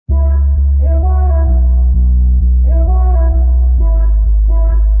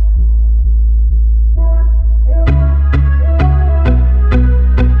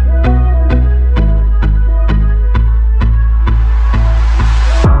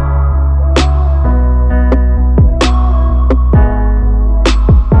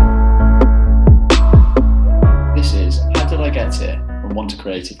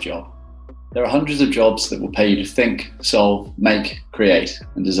creative job. There are hundreds of jobs that will pay you to think, solve, make, create,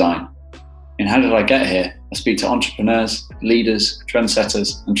 and design. In How Did I Get Here? I speak to entrepreneurs, leaders,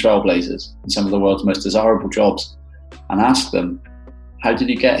 trendsetters, and trailblazers in some of the world's most desirable jobs and ask them, how did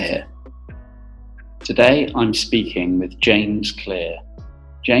you get here? Today, I'm speaking with James Clear.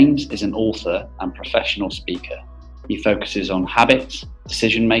 James is an author and professional speaker. He focuses on habits,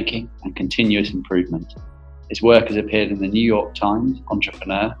 decision-making, and continuous improvement. His work has appeared in the New York Times,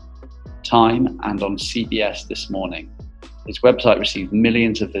 Entrepreneur, Time, and on CBS This Morning. His website receives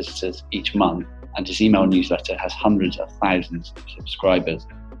millions of visitors each month, and his email newsletter has hundreds of thousands of subscribers.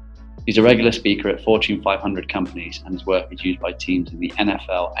 He's a regular speaker at Fortune 500 companies, and his work is used by teams in the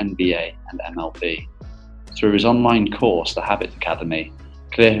NFL, NBA, and MLB. Through his online course, The Habits Academy,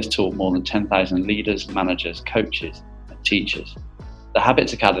 Clear has taught more than 10,000 leaders, managers, coaches, and teachers. The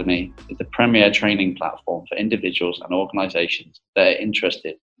Habits Academy is the premier training platform for individuals and organizations that are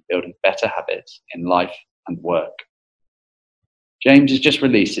interested in building better habits in life and work. James has just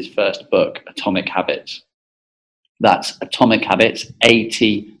released his first book, Atomic Habits. That's Atomic Habits,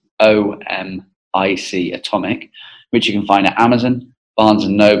 Atomic, Atomic, which you can find at Amazon, Barnes &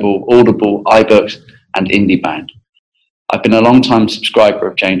 Noble, Audible, iBooks, and IndieBound. I've been a long-time subscriber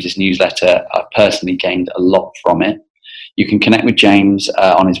of James's newsletter. I've personally gained a lot from it. You can connect with James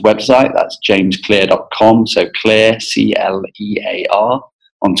on his website. That's jamesclear.com. So Clear, C-L-E-A-R.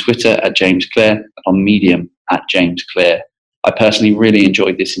 On Twitter at James Clear, and on Medium at James Clear. I personally really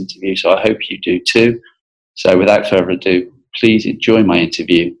enjoyed this interview, so I hope you do too. So without further ado, please enjoy my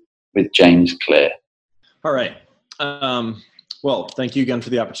interview with James Clear. All right. Well, thank you again for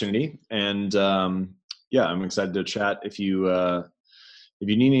the opportunity. And yeah, I'm excited to chat. If you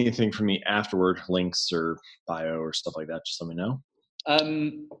need anything from me afterward, links or bio or stuff like that, just let me know.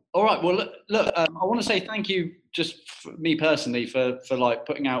 All right. Well, look, I want to say thank you, just for me personally, for like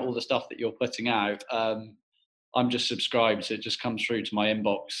putting out all the stuff that you're putting out. I'm just subscribed, so it just comes through to my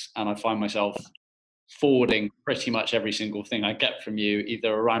inbox, and I find myself forwarding pretty much every single thing I get from you,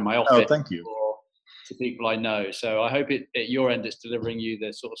 either around my office thank you. or to people I know. So I hope at your end it's delivering you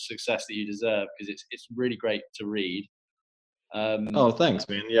the sort of success that you deserve, because it's really great to read. Thanks,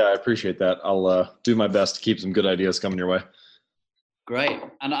 man. Yeah, I appreciate that. I'll do my best to keep some good ideas coming your way. Great.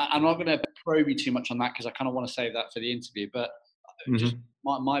 And I'm not going to probe you too much on that, because I kind of want to save that for the interview. But just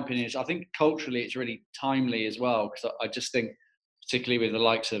my opinion is, I think culturally it's really timely as well, because I just think, particularly with the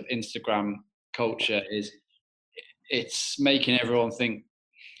likes of Instagram culture, is it's making everyone think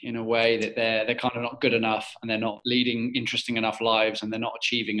in a way that they're kind of not good enough, and they're not leading interesting enough lives, and they're not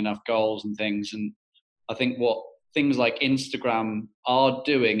achieving enough goals and things. And I think what things like Instagram are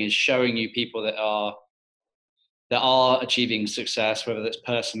doing is showing you people that are achieving success, whether that's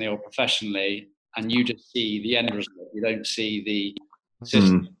personally or professionally, and you just see the end result. You don't see the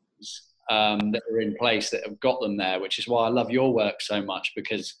systems that are in place that have got them there, which is why I love your work so much,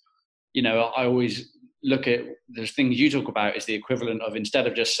 because, you know, I always look at the things you talk about is the equivalent of, instead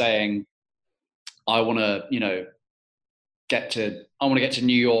of just saying, I want to get to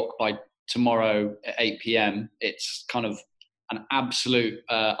New York by tomorrow at 8 p.m. It's kind of an absolute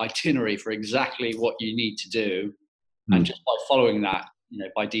itinerary for exactly what you need to do. And just by following that,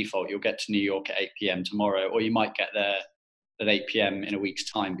 by default, you'll get to New York at 8 p.m. tomorrow, or you might get there at 8 p.m. in a week's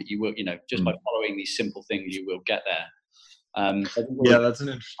time, but you will, just by following these simple things, you will get there. Yeah, that's an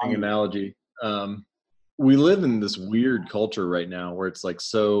interesting analogy. We live in this weird culture right now where it's like,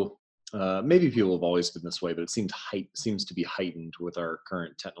 so maybe people have always been this way, but it seems to be heightened with our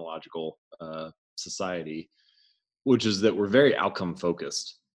current technological society, which is that we're very outcome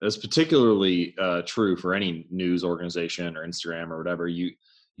focused. That's particularly true for any news organization or Instagram or whatever. You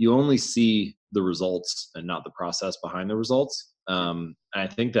only see the results and not the process behind the results. And I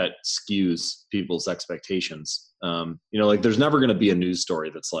think that skews people's expectations. Like there's never going to be a news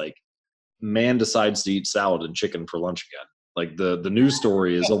story that's like, man decides to eat salad and chicken for lunch again. Like the news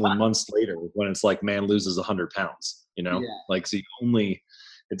story is only months later when it's like, man loses 100 pounds, like, so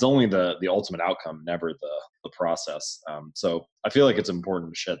it's only the ultimate outcome, never the process. So I feel like it's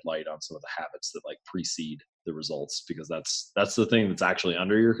important to shed light on some of the habits that like precede the results, because that's the thing that's actually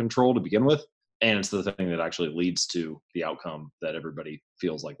under your control to begin with. And it's the thing that actually leads to the outcome that everybody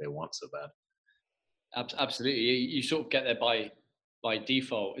feels like they want so bad. Absolutely. You sort of get there by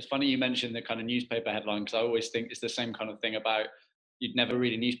default. It's funny you mentioned the kind of newspaper headline, because I always think it's the same kind of thing about, you'd never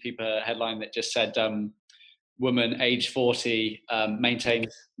read a newspaper headline that just said, woman age 40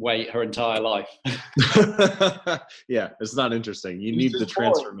 maintains weight her entire life. Yeah, it's not interesting. You need the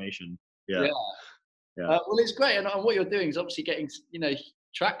transformation. Yeah. Well, it's great, and what you're doing is obviously getting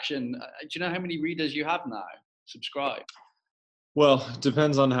traction. Do you know how many readers you have now subscribed? Well, it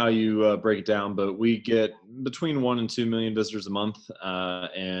depends on how you break it down, but we get between 1 and 2 million visitors a month,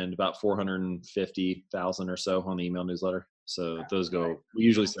 and about 450,000 or so on the email newsletter. So those go, we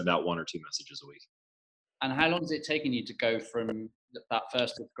usually send out 1 or 2 messages a week. And how long has it taken you to go from that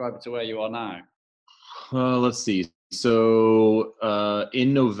first subscriber to where you are now? Let's see. So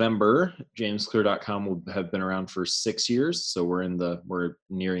in November, jamesclear.com will have been around for 6 years. So we're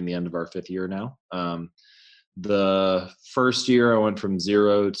nearing the end of our 5th year now. The first year I went from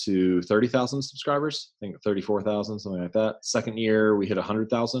 0 to 30,000 subscribers, I think 34,000, something like that. Second year we hit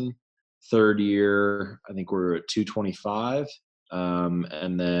 100,000. Third year, I think we were at 225.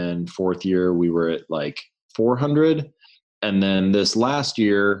 And then fourth year we were at like 400. And then this last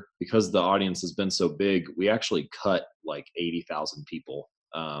year, because the audience has been so big, we actually cut like 80,000 people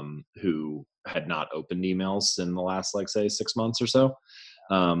who had not opened emails in the last, like, say, 6 months or so.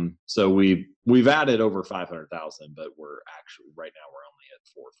 So we've added over 500,000, but we're actually right now we're only at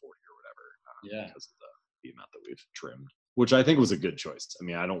 440 or whatever, because of the amount that we've trimmed, which I think was a good choice. I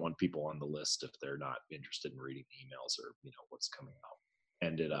mean, I don't want people on the list if they're not interested in reading the emails or what's coming out,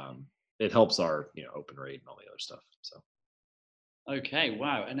 and it helps our open rate and all the other stuff. So. Okay,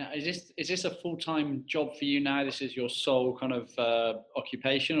 wow. And is this a full-time job for you now? This is your sole kind of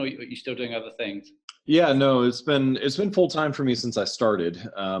occupation, or are you still doing other things? Yeah, no, it's been full time for me since I started.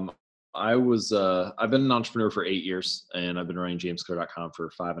 I've been an entrepreneur for 8 years, and I've been running jamesclear.com for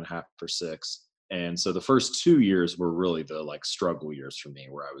 5.5 or 6. And so the first 2 years were really the like struggle years for me,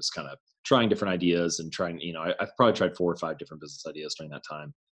 where I was kind of trying different ideas and trying, I've probably tried 4 or 5 different business ideas during that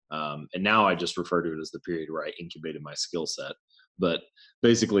time. And now I just refer to it as the period where I incubated my skill set. But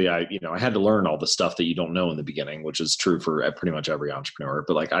basically, I had to learn all the stuff that you don't know in the beginning, which is true for pretty much every entrepreneur.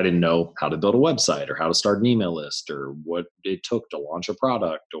 But like, I didn't know how to build a website or how to start an email list or what it took to launch a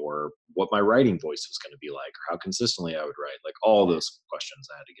product or what my writing voice was going to be like or how consistently I would write. Like all those questions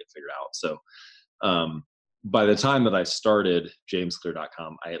I had to get figured out. So by the time that I started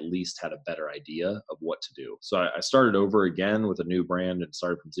jamesclear.com, I at least had a better idea of what to do. So I started over again with a new brand and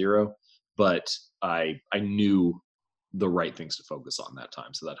started from zero, but I knew the right things to focus on that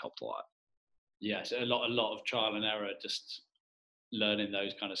time. So that helped a lot. Yeah. So a lot of trial and error, just learning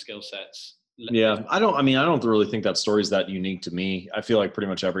those kind of skill sets. Yeah. I don't really think that story is that unique to me. I feel like pretty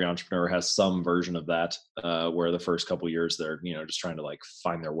much every entrepreneur has some version of that, where the first couple of years they're, just trying to like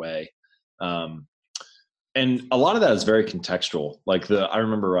find their way. And a lot of that is very contextual. Like I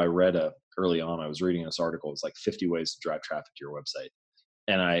remember I read early on, I was reading this article. It's like 50 ways to drive traffic to your website.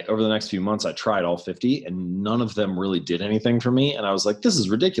 And over the next few months, I tried all 50 and none of them really did anything for me. And I was like, this is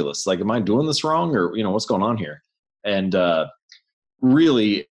ridiculous. Like, am I doing this wrong or, what's going on here? And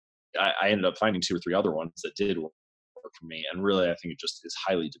really, I ended up finding 2 or 3 other ones that did work for me. And really, I think it just is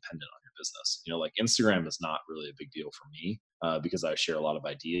highly dependent on your business. Like Instagram is not really a big deal for me because I share a lot of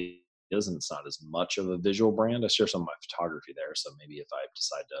ideas and it's not as much of a visual brand. I share some of my photography there. So maybe if I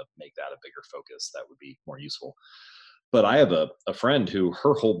decide to make that a bigger focus, that would be more useful. But I have a friend who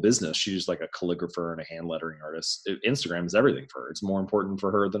her whole business, she's like a calligrapher and a hand lettering artist. Instagram is everything for her. It's more important for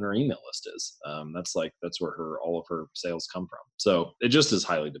her than her email list is. That's where all of her sales come from. So it just is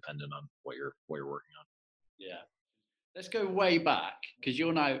highly dependent on what you're working on. Yeah. Let's go way back because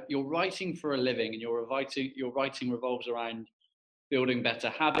you're writing for a living and your writing revolves around building better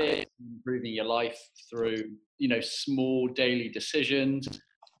habits, improving your life through, small daily decisions.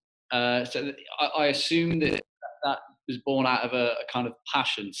 So I assume that was born out of a kind of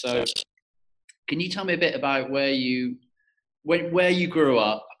passion. So can you tell me a bit about where you grew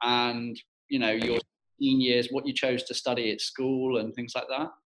up and, your teen years, what you chose to study at school and things like that?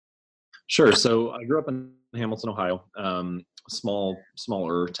 Sure. So I grew up in Hamilton, Ohio,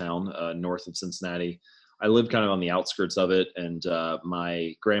 smaller town north of Cincinnati. I lived kind of on the outskirts of it, and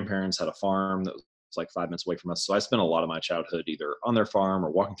my grandparents had a farm that was like 5 minutes away from us. So I spent a lot of my childhood either on their farm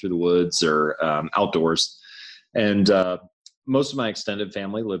or walking through the woods or outdoors. And most of my extended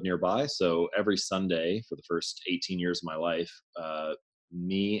family lived nearby. So every Sunday for the first 18 years of my life,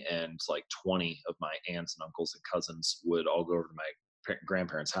 me and like 20 of my aunts and uncles and cousins would all go over to my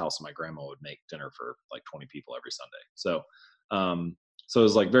grandparents' house, and my grandma would make dinner for like 20 people every Sunday. So it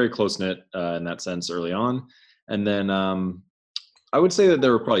was like very close knit in that sense early on. And then I would say that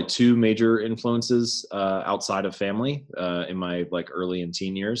there were probably 2 major influences outside of family in my like early and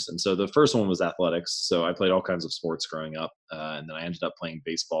teen years. And so the first one was athletics. So I played all kinds of sports growing up, and then I ended up playing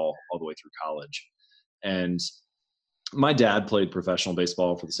baseball all the way through college. And my dad played professional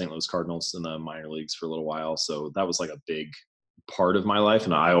baseball for the St. Louis Cardinals in the minor leagues for a little while. So that was like a big part of my life.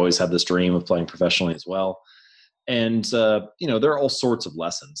 And I always had this dream of playing professionally as well. And, there are all sorts of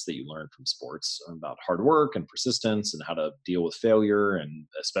lessons that you learn from sports about hard work and persistence and how to deal with failure, and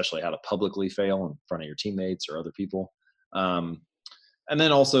especially how to publicly fail in front of your teammates or other people. Um, and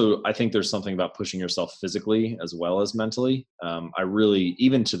then also, I think there's something about pushing yourself physically as well as mentally. I really,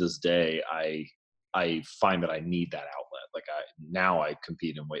 even to this day, I find that I need that outlet. Like now I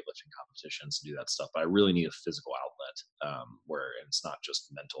compete in weightlifting competitions and do that stuff, but I really need a physical outlet, where it's not just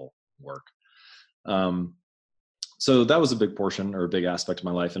mental work. Um, so that was a big portion or a big aspect of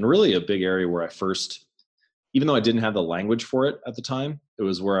my life, and really a big area where I first, even though I didn't have the language for it at the time, it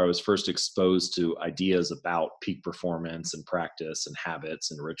was where I was first exposed to ideas about peak performance and practice and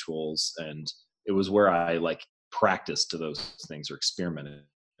habits and rituals. And it was where I like practiced to those things or experimented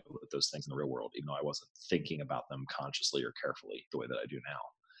with those things in the real world, even though I wasn't thinking about them consciously or carefully the way that I do now.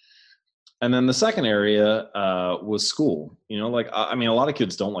 And then the second area was school. I mean, a lot of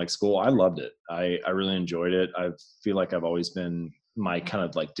kids don't like school. I loved it. I really enjoyed it. I feel like I've always been, my kind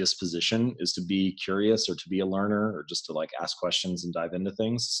of like disposition is to be curious or to be a learner or just to like ask questions and dive into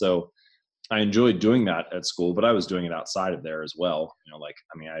things. So I enjoyed doing that at school, but I was doing it outside of there as well.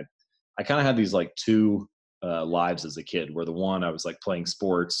 I kind of had these like two lives as a kid, where the one I was like playing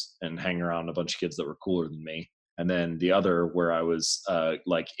sports and hanging around a bunch of kids that were cooler than me. And then the other where I was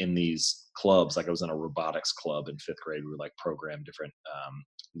like in these clubs, like I was in a robotics club in 5th grade. We would like program different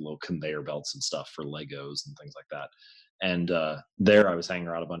little conveyor belts and stuff for Legos and things like that. And there I was hanging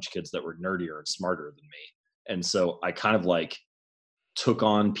around a bunch of kids that were nerdier and smarter than me. And so I kind of like took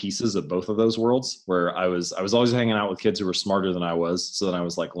on pieces of both of those worlds, where I was always hanging out with kids who were smarter than I was. So then I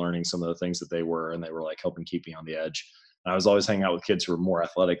was like learning some of the things that they were, and they were like helping keep me on the edge. And I was always hanging out with kids who were more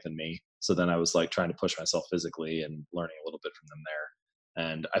athletic than me. So then I was like trying to push myself physically and learning a little bit from them there.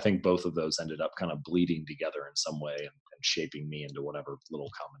 And I think both of those ended up kind of bleeding together in some way, and shaping me into whatever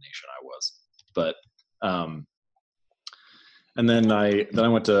little combination I was. But and then I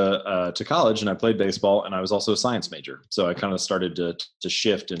went to college and I played baseball, and I was also a science major. So I kind of started to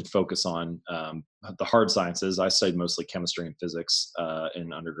shift and focus on the hard sciences. I studied mostly chemistry and physics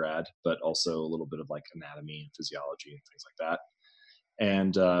in undergrad, but also a little bit of like anatomy and physiology and things like that.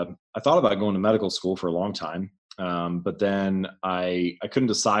 And I thought about going to medical school for a long time, but then I couldn't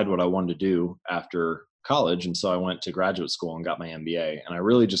decide what I wanted to do after college, and so I went to graduate school and got my MBA. And I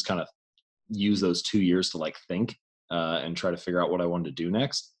really just kind of used those 2 years to like think and try to figure out what I wanted to do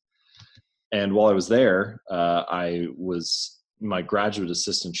next. And while I was there, my graduate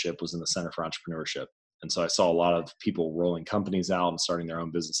assistantship was in the Center for Entrepreneurship. And so I saw a lot of people rolling companies out and starting their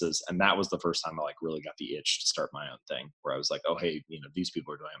own businesses. And that was the first time I like really got the itch to start my own thing, where I was like, oh, hey, these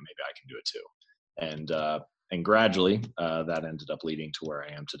people are doing it, maybe I can do it too. And gradually that ended up leading to where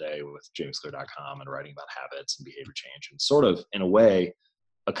I am today with jamesclear.com and writing about habits and behavior change, and sort of in a way,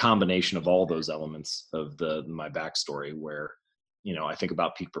 a combination of all those elements of my backstory, where, I think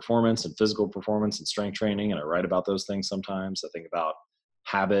about peak performance and physical performance and strength training, and I write about those things sometimes. I think about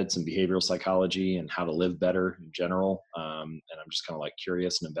habits and behavioral psychology and how to live better in general. And I'm just kind of like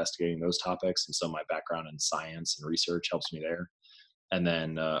curious and investigating those topics. And so my background in science and research helps me there. And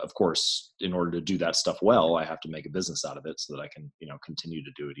then, of course, in order to do that stuff well, I have to make a business out of it so that I can, continue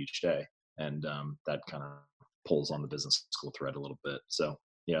to do it each day. And that kind of pulls on the business school thread a little bit. So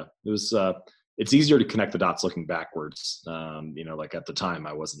yeah, it's easier to connect the dots looking backwards. Like at the time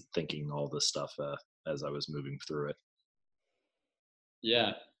I wasn't thinking all this stuff as I was moving through it.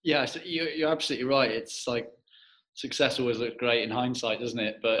 Yeah. Yeah. So you're absolutely right. It's like success always looks great in hindsight, doesn't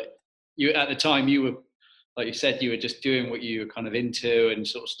it? But at the time you were, like you said, you were just doing what you were kind of into and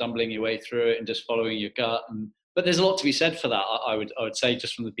sort of stumbling your way through it and just following your gut. But there's a lot to be said for that. I would say,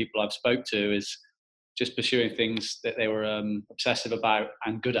 just from the people I've spoke to, is just pursuing things that they were obsessive about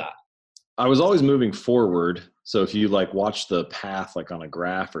and good at. I was always moving forward. So if you like watch the path, like on a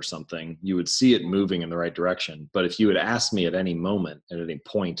graph or something, you would see it moving in the right direction. But if you had asked me at any moment, at any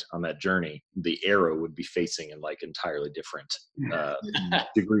point on that journey, the arrow would be facing in like entirely different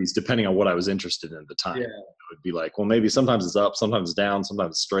degrees, depending on what I was interested in at the time. Yeah. It would be like, well, maybe sometimes it's up, sometimes it's down,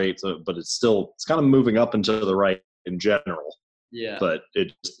 sometimes it's straight, but it's kind of moving up and to the right in general. Yeah. But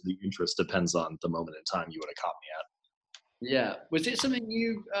the interest depends on the moment in time you would have caught me at. Yeah. Was it something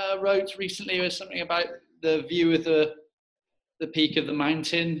you wrote recently, or something about the view of the peak of the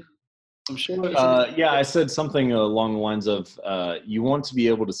mountain? I'm sure. Yeah, I said something along the lines of you want to be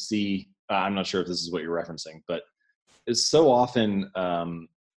able to see. I'm not sure if this is what you're referencing, but it's so often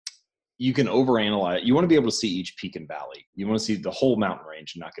you can overanalyze. You want to be able to see each peak and valley. You want to see the whole mountain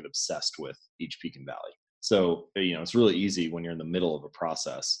range and not get obsessed with each peak and valley. So it's really easy when you're in the middle of a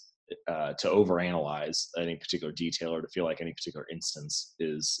process to overanalyze any particular detail, or to feel like any particular instance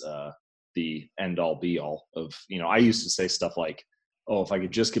is the end all be all of, I used to say stuff like, oh, if I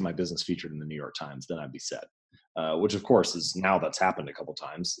could just get my business featured in the New York Times, then I'd be set. Which of course is now that's happened a couple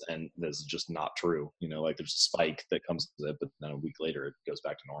times, and this is just not true. Like there's a spike that comes with it, but then a week later it goes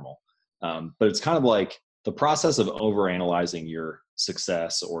back to normal. But it's kind of like the process of overanalyzing your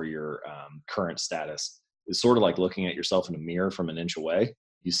success or your current status is sort of like looking at yourself in a mirror from an inch away.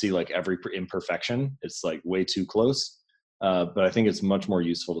 You see like every imperfection. It's like way too close. But I think it's much more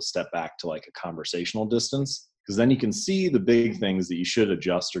useful to step back to like a conversational distance, because then you can see the big things that you should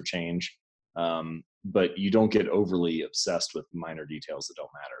adjust or change. But you don't get overly obsessed with minor details that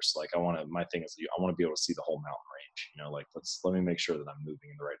don't matter. So like my thing is I want to be able to see the whole mountain range, like let me make sure that I'm moving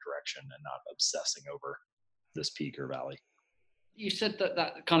in the right direction and not obsessing over this peak or valley. You said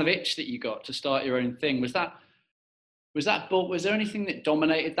that kind of itch that you got to start your own thing, was there anything that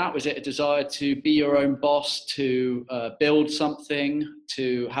dominated that? Was it a desire to be your own boss, to build something,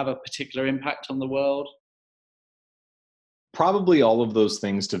 to have a particular impact on the world? Probably all of those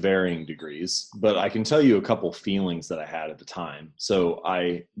things to varying degrees, but I can tell you a couple feelings that I had at the time. So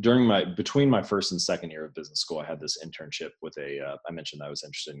between my first and second year of business school, I had this internship with I mentioned I was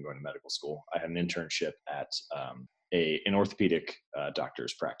interested in going to medical school. I had an internship at an orthopedic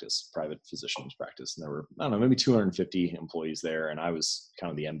doctor's practice, private physician's practice. And there were, I don't know, maybe 250 employees there. And I was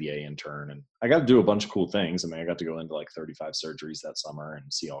kind of the MBA intern, and I got to do a bunch of cool things. I mean, I got to go into like 35 surgeries that summer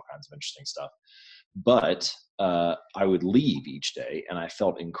and see all kinds of interesting stuff. But I would leave each day and I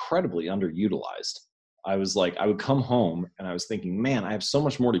felt incredibly underutilized. I would come home and I was thinking, man, I have so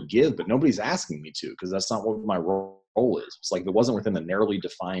much more to give, but nobody's asking me to, because that's not what my role is. It's like, if it wasn't within the narrowly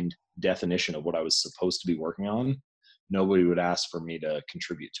defined definition of what I was supposed to be working on, nobody would ask for me to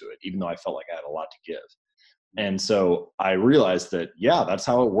contribute to it, even though I felt like I had a lot to give. And so I realized that, yeah, that's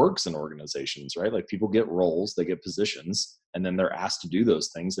how it works in organizations, right? Like people get roles, they get positions, and then they're asked to do those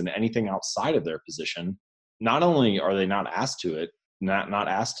things. And anything outside of their position, not only are they not asked to it, not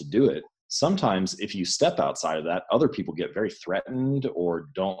asked to do it, sometimes if you step outside of that, other people get very threatened or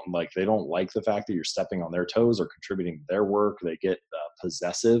they don't like the fact that you're stepping on their toes or contributing to their work. They get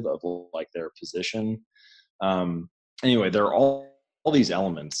possessive of like their position. Anyway, there are all these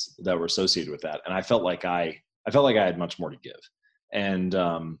elements that were associated with that. And I felt like I had much more to give. And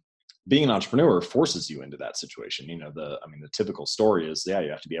being an entrepreneur forces you into that situation. The typical story is, yeah,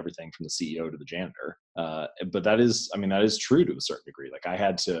 you have to be everything from the CEO to the janitor. But that is true to a certain degree. Like I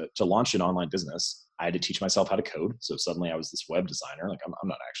had to launch an online business. I had to teach myself how to code. So suddenly I was this web designer. Like I'm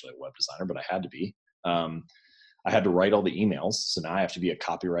not actually a web designer, but I had to be. I had to write all the emails. So now I have to be a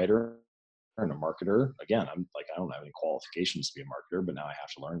copywriter and a marketer. Again, I don't have any qualifications to be a marketer, but now I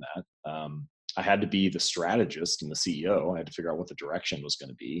have to learn that. I had to be the strategist and the CEO. I had to figure out what the direction was going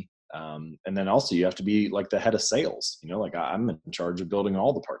to be. And then also you have to be like the head of sales, like I'm in charge of building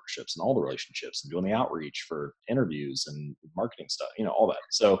all the partnerships and all the relationships and doing the outreach for interviews and marketing stuff, all that.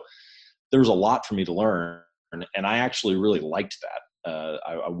 So there was a lot for me to learn. And I actually really liked that.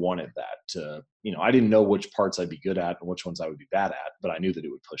 I wanted that to, I didn't know which parts I'd be good at and which ones I would be bad at, but I knew that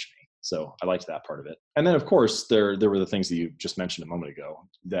it would push me. So I liked that part of it. And then of course there were the things that you just mentioned a moment ago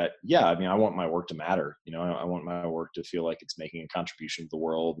that, yeah, I want my work to matter. I want my work to feel like it's making a contribution to the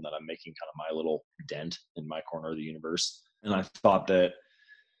world and that I'm making kind of my little dent in my corner of the universe. And I thought that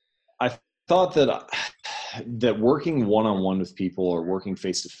that working one-on-one with people or working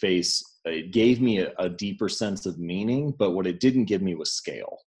face-to-face, it gave me a deeper sense of meaning, but what it didn't give me was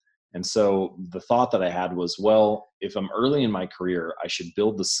scale. And so the thought that I had was, well, if I'm early in my career, I should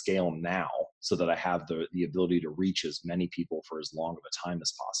build the scale now so that I have the ability to reach as many people for as long of a time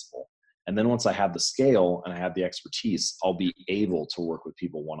as possible. And then once I have the scale and I have the expertise, I'll be able to work with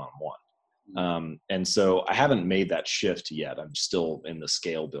people one-on-one. And so I haven't made that shift yet. I'm still in the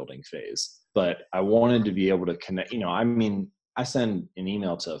scale building phase, but I wanted to be able to connect. I send an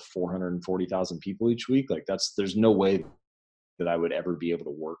email to 440,000 people each week. Like there's no way that I would ever be able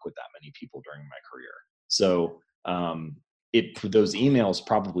to work with that many people during my career. So those emails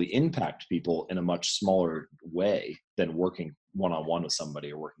probably impact people in a much smaller way than working one-on-one with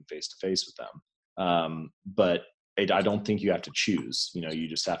somebody or working face-to-face with them. But I don't think you have to choose. You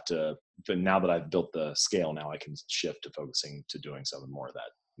just have to. But now that I've built the scale, now I can shift to focusing to doing some more of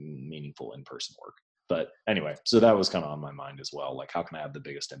that meaningful in-person work. But anyway, so that was kind of on my mind as well. Like, how can I have the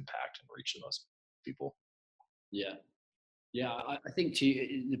biggest impact and reach the most people? Yeah. Yeah, I think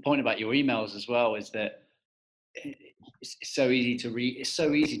the point about your emails as well is that it's so easy to read. It's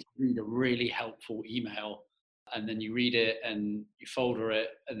so easy to read a really helpful email, and then you read it and you folder it,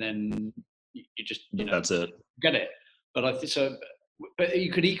 and then you just that's it. Get it. But I think so. But you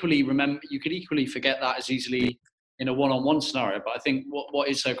could equally forget that as easily in a one-on-one scenario. But I think what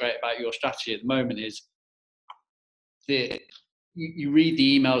is so great about your strategy at the moment is that you read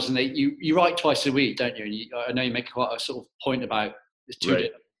the emails and you write twice a week, don't you? And I know you make quite a sort of point about it's two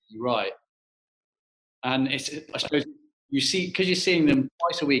days you write. And it's, I suppose you see, because you're seeing them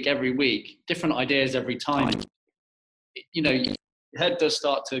twice a week, every week, different ideas every time, you know, your head does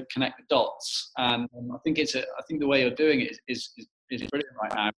start to connect the dots. And I think I think the way you're doing it is brilliant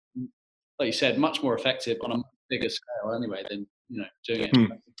right now. Like you said, much more effective on a much bigger scale anyway than, you know, doing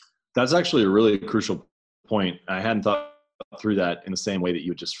it. That's actually a really crucial point. I hadn't thought through that in the same way that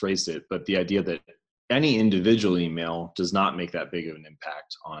you just phrased it, but the idea that any individual email does not make that big of an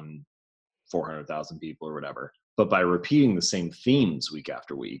impact on 400,000 people or whatever. But by repeating the same themes week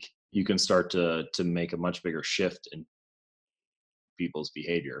after week, you can start to make a much bigger shift in people's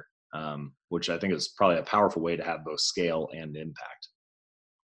behavior, which I think is probably a powerful way to have both scale and impact.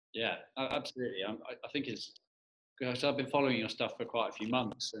 Yeah, absolutely. I think it's, because I've been following your stuff for quite a few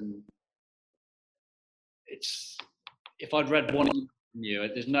months, and it's, if I'd read one email from you,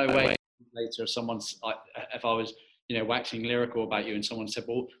 there's no way later if I was, you know, waxing lyrical about you and someone said,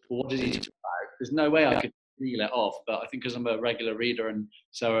 well what does he talk about? There's no way I could reel it off. But I think because I'm a regular reader and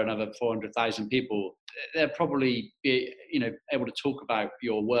so are another 400,000 people, they're probably able to talk about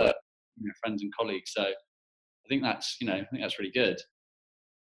your work, you know, friends and colleagues. So I think that's really good.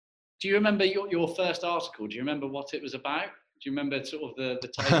 Do you remember your first article? Do you remember what it was about? Do you remember sort of the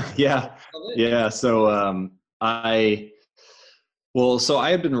title? Yeah. So I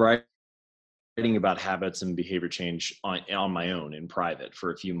had been writing about habits and behavior change on my own in private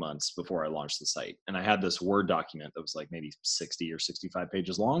for a few months before I launched the site. And I had this Word document that was like maybe 60 or 65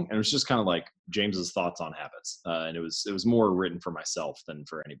 pages long. And it was just kind of like James's thoughts on habits. And it was more written for myself than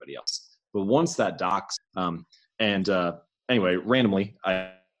for anybody else. But once that anyway, randomly,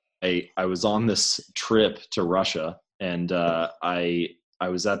 I was on this trip to Russia, and I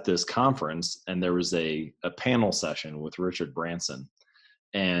was at this conference, and there was a panel session with Richard Branson.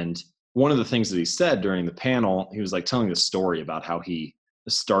 And one of the things that he said during the panel, he was like telling the story about how he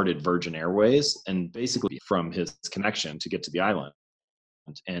started Virgin Airways, and basically from his connection to get to the island,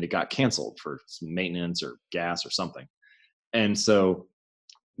 and it got canceled for some maintenance or gas or something. And so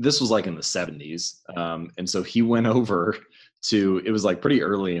this was like in the 70s. And so he went over to, it was like pretty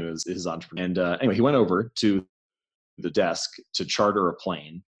early in his entrepreneur. And anyway, he went over to the desk to charter a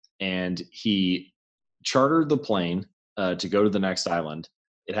plane, and he chartered the plane to go to the next island.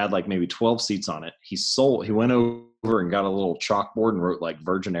 It had like maybe 12 seats on it. He went over and got a little chalkboard and wrote like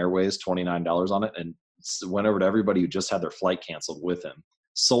Virgin Airways, $29 on it, and went over to everybody who just had their flight canceled with him,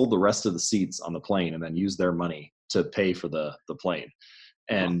 sold the rest of the seats on the plane, and then used their money to pay for the plane.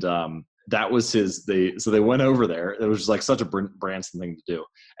 And that was so they went over there. It was just like such a Branson thing to do.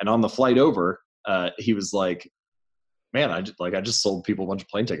 And on the flight over, he was like, man, I just sold people a bunch of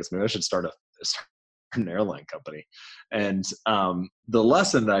plane tickets. Maybe I should start an airline company. And the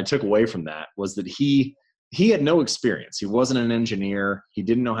lesson that I took away from that was that he had no experience. He wasn't an engineer. He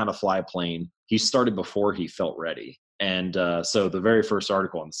didn't know how to fly a plane. He started before he felt ready. And so the very first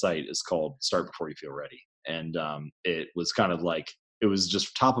article on the site is called Start Before You Feel Ready. And it was kind of like, it was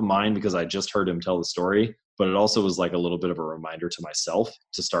just top of mind because I just heard him tell the story, but it also was like a little bit of a reminder to myself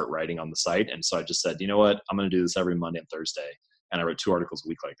to start writing on the site. And so I just said, you know what, I'm going to do this every Monday and Thursday. And I wrote 2 articles a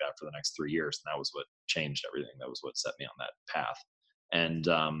week like that for the next 3 years. And that was what changed everything. That was what set me on that path. And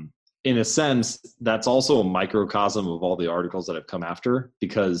in a sense, that's also a microcosm of all the articles that have come after,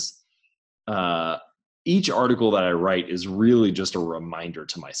 because each article that I write is really just a reminder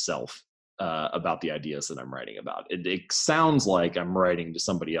to myself about the ideas that I'm writing about. It sounds like I'm writing to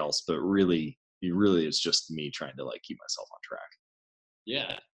somebody else, but really it's just me trying to like keep myself on track.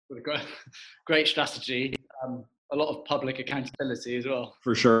 Yeah, what a great strategy. A lot of public accountability as well.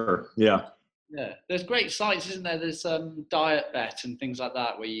 For sure. Yeah. Yeah. There's great sites, isn't there? There's Diet Bet and things like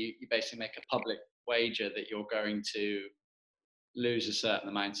that, where you basically make a public wager that you're going to lose a certain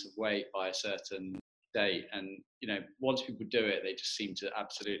amount of weight by a certain date. And, you know, once people do it, they just seem to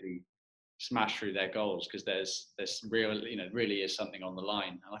absolutely smash through their goals, because there's real, you know, really is something on the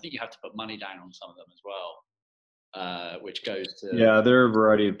line. And I think you have to put money down on some of them as well, which goes to... Yeah, there are a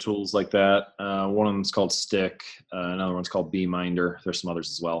variety of tools like that. One of them is called Stick. Another one's called Beeminder. There's some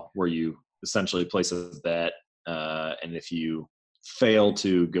others as well, where you essentially place a bet, and if you fail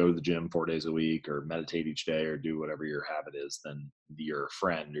to go to the gym 4 days a week or meditate each day or do whatever your habit is, then your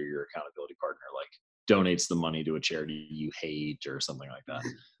friend or your accountability partner like donates the money to a charity you hate or something like that.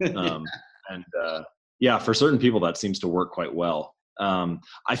 Yeah, for certain people that seems to work quite well.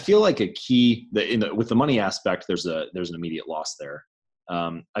 I feel like a key with the money aspect, there's an immediate loss there.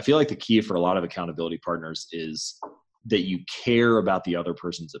 I feel like the key for a lot of accountability partners is that you care about the other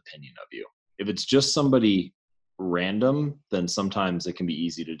person's opinion of you. If it's just somebody random, then sometimes it can be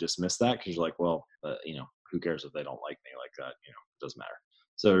easy to dismiss that because you're like, well, who cares if they don't like me like that? It doesn't matter.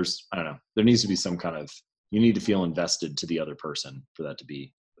 So I don't know, there needs to be some kind of, you need to feel invested to the other person for that to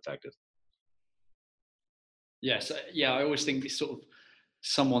be effective. Yes. Yeah. I always think it's sort of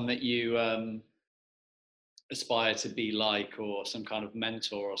someone that you aspire to be like, or some kind of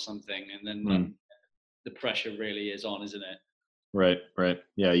mentor or something. And then the pressure really is on, isn't it? Right.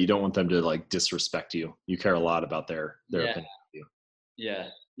 Yeah. You don't want them to like disrespect you. You care a lot about their opinion of you. Yeah.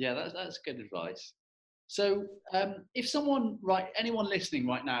 That's good advice. So if anyone listening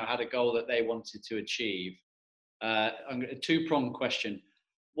right now had a goal that they wanted to achieve, a two-pronged question.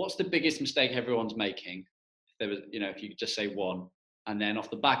 What's the biggest mistake everyone's making? If you could just say one, and then off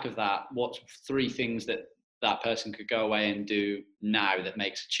the back of that, what's 3 things that person could go away and do now that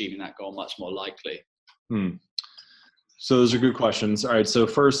makes achieving that goal much more likely? So those are good questions. All right. So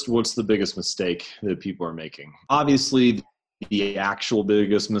first, what's the biggest mistake that people are making? Obviously, the actual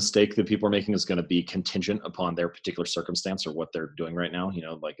biggest mistake that people are making is going to be contingent upon their particular circumstance or what they're doing right now.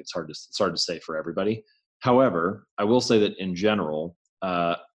 Like it's hard to say for everybody. However, I will say that in general,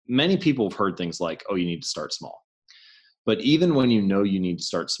 many people have heard things like, oh, you need to start small. But even when you know you need to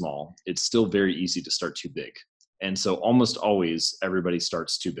start small, it's still very easy to start too big. And so almost always everybody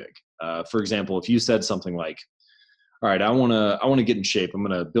starts too big. For example, if you said something like, all right, I want to get in shape. I'm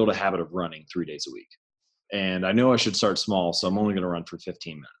going to build a habit of running 3 days a week. And I know I should start small, so I'm only going to run for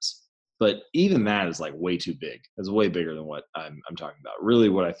 15 minutes. But even that is like way too big. It's way bigger than what I'm talking about. Really,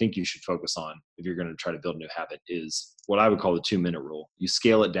 what I think you should focus on if you're going to try to build a new habit is what I would call the 2-minute rule. You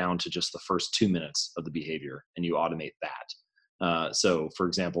scale it down to just the first 2 minutes of the behavior and you automate that. So for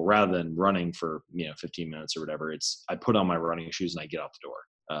example, rather than running for 15 minutes or whatever, I put on my running shoes and I get out the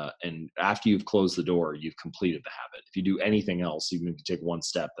door. And after you've closed the door, you've completed the habit. If you do anything else, even if you take one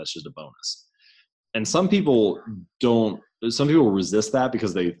step, that's just a bonus. And some people resist that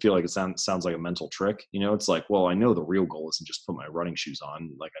because they feel like it sounds like a mental trick. It's like, well, I know the real goal isn't just put my running shoes on.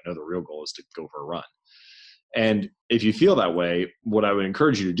 Like, I know the real goal is to go for a run. And if you feel that way, what I would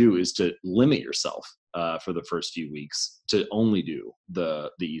encourage you to do is to limit yourself for the first few weeks to only do the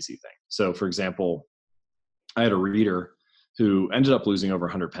easy thing. So for example, I had a reader who ended up losing over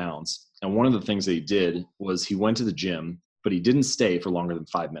 100 pounds. And one of the things that he did was he went to the gym, but he didn't stay for longer than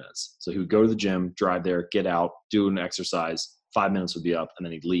 5 minutes. So he would go to the gym, drive there, get out, do an exercise, 5 minutes would be up, and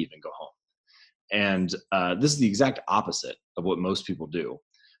then he'd leave and go home. And this is the exact opposite of what most people do.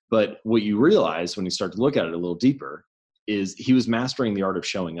 But what you realize when you start to look at it a little deeper is he was mastering the art of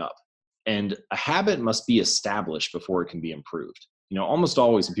showing up. And a habit must be established before it can be improved. Almost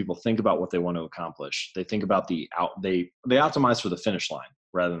always when people think about what they want to accomplish, they think about they optimize for the finish line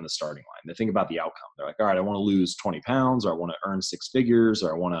rather than the starting line. They think about the outcome. They're like, all right, I want to lose 20 pounds, or I want to earn 6 figures,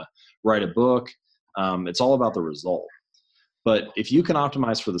 or I want to write a book. It's all about the result. But if you can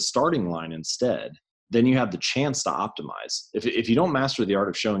optimize for the starting line instead, then you have the chance to optimize. If you don't master the art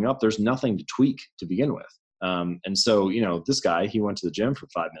of showing up, there's nothing to tweak to begin with. And so, this guy, he went to the gym for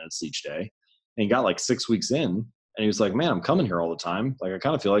 5 minutes each day, and he got like 6 weeks in. And he was like, man, I'm coming here all the time. Like, I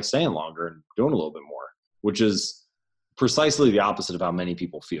kind of feel like staying longer and doing a little bit more, which is precisely the opposite of how many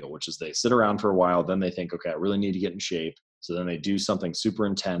people feel, which is they sit around for a while. Then they think, okay, I really need to get in shape. So then they do something super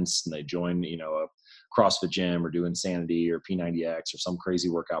intense and they join, a CrossFit gym or do Insanity or P90X or some crazy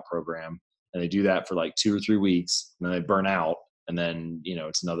workout program. And they do that for like 2 or 3 weeks, and then they burn out. And then,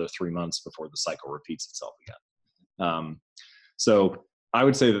 it's another 3 months before the cycle repeats itself again. So I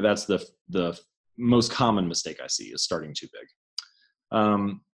would say that that's the most common mistake I see is starting too big.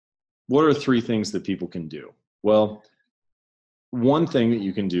 What are 3 things that people can do? Well, one thing that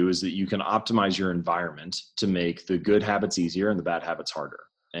you can do is that you can optimize your environment to make the good habits easier and the bad habits harder.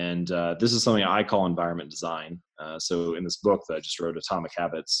 And this is something I call environment design. So in this book that I just wrote, Atomic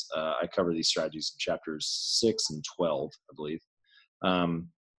Habits, I cover these strategies in chapters 6 and 12, I believe.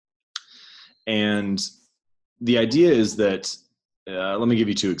 And the idea is that, let me give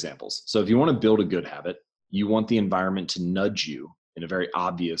you 2 examples. So if you want to build a good habit, you want the environment to nudge you in a very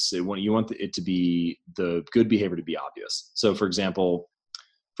obvious, you want it to be, the good behavior to be obvious. So for example,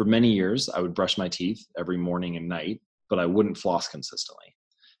 for many years, I would brush my teeth every morning and night, but I wouldn't floss consistently.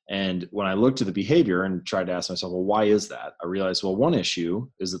 And when I looked at the behavior and tried to ask myself, well, why is that? I realized, well, one issue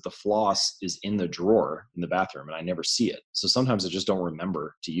is that the floss is in the drawer in the bathroom and I never see it. So sometimes I just don't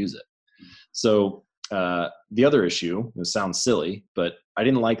remember to use it. So the other issue, it sounds silly, but I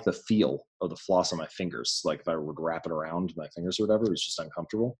didn't like the feel of the floss on my fingers. Like if I would wrap it around my fingers or whatever, it was just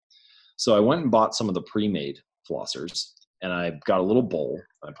uncomfortable. So I went and bought some of the pre-made flossers, and I got a little bowl.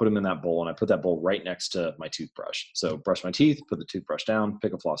 I put them in that bowl, and I put that bowl right next to my toothbrush. So brush my teeth, put the toothbrush down,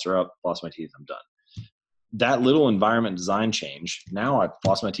 pick a flosser up, floss my teeth, I'm done. That little environment design change, now I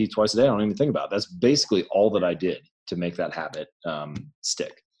floss my teeth twice a day. I don't even think about it. That's basically all that I did to make that habit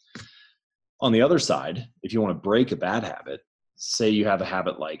stick. On the other side, if you want to break a bad habit, say you have a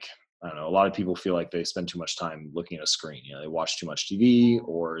habit like, I don't know, a lot of people feel like they spend too much time looking at a screen. They watch too much TV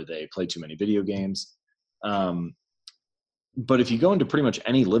or they play too many video games. But if you go into pretty much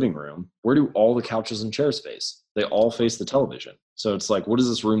any living room, where do all the couches and chairs face? They all face the television. So it's like, what is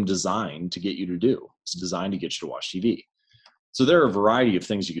this room designed to get you to do? It's designed to get you to watch TV. So there are a variety of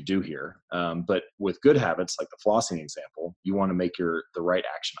things you could do here. But with good habits, like the flossing example, you want to make the right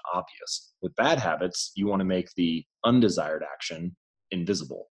action obvious. With bad habits, you want to make the undesired action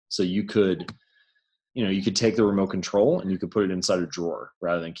invisible. So you could take the remote control and you could put it inside a drawer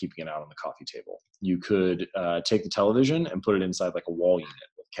rather than keeping it out on the coffee table. You could take the television and put it inside like a wall unit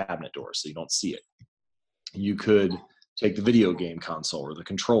with cabinet doors so you don't see it. You could take the video game console or the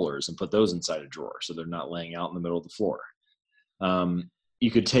controllers and put those inside a drawer so they're not laying out in the middle of the floor. You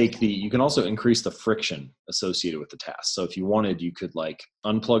can also increase the friction associated with the task. So if you wanted, you could like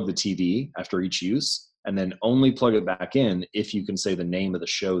unplug the TV after each use and then only plug it back in if you can say the name of the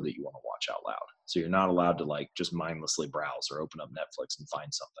show that you want to watch out loud. So you're not allowed to like just mindlessly browse or open up Netflix and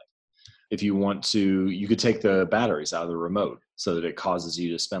find something. If you want to, you could take the batteries out of the remote so that it causes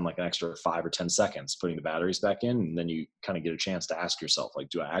you to spend like an extra 5 or 10 seconds putting the batteries back in. And then you kind of get a chance to ask yourself, like,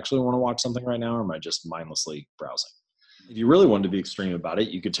 do I actually want to watch something right now? Or am I just mindlessly browsing? If you really wanted to be extreme about it,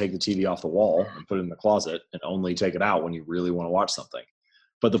 you could take the TV off the wall and put it in the closet and only take it out when you really want to watch something.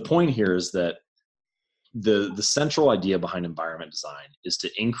 But the point here is that the central idea behind environment design is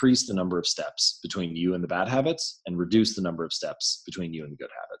to increase the number of steps between you and the bad habits and reduce the number of steps between you and the good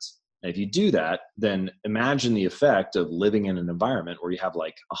habits. And if you do that, then imagine the effect of living in an environment where you have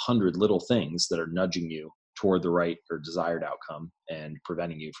like 100 little things that are nudging you toward the right or desired outcome and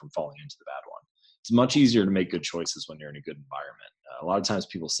preventing you from falling into the bad one. It's much easier to make good choices when you're in a good environment. A lot of times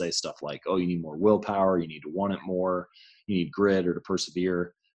people say stuff like, oh, you need more willpower, you need to want it more, you need grit or to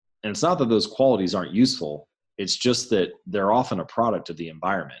persevere. And it's not that those qualities aren't useful. It's just that they're often a product of the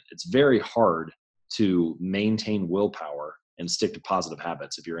environment. It's very hard to maintain willpower and stick to positive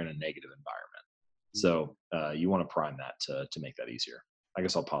habits if you're in a negative environment. So you want to prime that to make that easier. I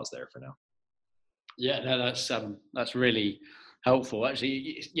guess I'll pause there for now. Yeah, no, that's really helpful.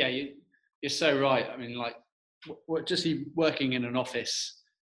 Actually, yeah, you're so right. I mean, like, just working in an office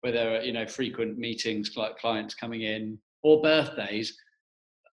where there are, frequent meetings, clients coming in, or birthdays,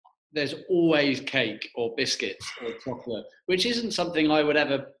 there's always cake or biscuits or chocolate, which isn't something I would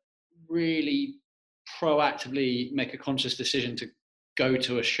ever really proactively make a conscious decision to go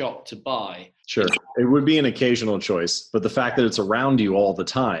to a shop to buy. Sure. It would be an occasional choice, but the fact that it's around you all the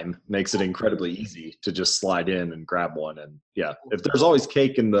time makes it incredibly easy to just slide in and grab one. And yeah, if there's always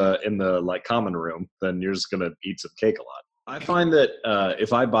cake in the like common room, then you're just going to eat some cake a lot. I find that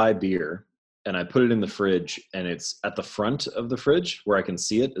if I buy beer and I put it in the fridge and it's at the front of the fridge where I can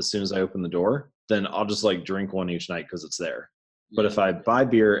see it as soon as I open the door, then I'll just like drink one each night because it's there. But if I buy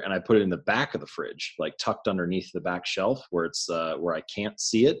beer and I put it in the back of the fridge, like tucked underneath the back shelf where it's where I can't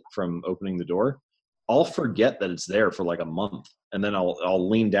see it from opening the door, I'll forget that it's there for like a month. And then I'll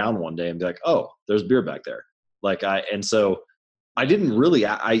lean down one day and be like, oh, there's beer back there. And so I didn't really,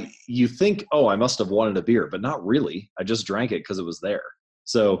 you think, oh, I must have wanted a beer, but not really. I just drank it because it was there.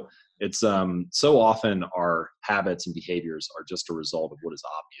 So it's so often our habits and behaviors are just a result of what is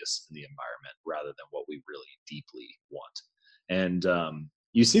obvious in the environment rather than what we really deeply want. And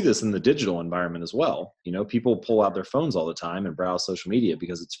you see this in the digital environment as well. People pull out their phones all the time and browse social media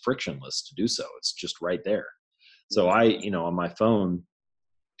because it's frictionless to do so. It's just right there. So on my phone,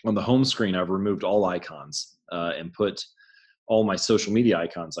 on the home screen, I've removed all icons and put all my social media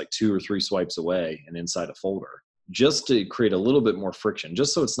icons like 2 or 3 swipes away and inside a folder, just to create a little bit more friction,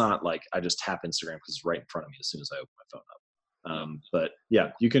 just so it's not like I just tap Instagram because it's right in front of me as soon as I open my phone up. But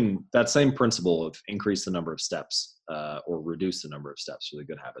yeah, you can, that same principle of increase the number of steps or reduce the number of steps for the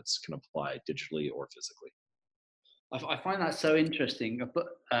good habits can apply digitally or physically. I find that so interesting, but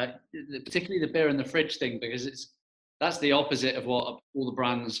particularly the beer in the fridge thing, because that's the opposite of what all the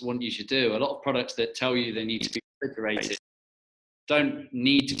brands want you to do. A lot of products that tell you they need to be refrigerated don't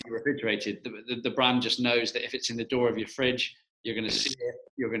need to be refrigerated. The brand just knows that if it's in the door of your fridge, you're going to see it,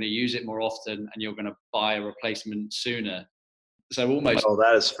 you're going to use it more often, and you're going to buy a replacement sooner. So almost. Oh,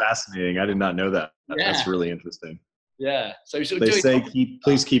 that is fascinating. I did not know that. Yeah. That's really interesting. Yeah. So they say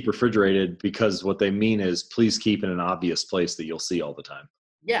please keep refrigerated because what they mean is please keep in an obvious place that you'll see all the time.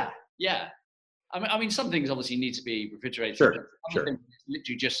 Yeah. Yeah. I mean, some things obviously need to be refrigerated. Sure, Other sure. things,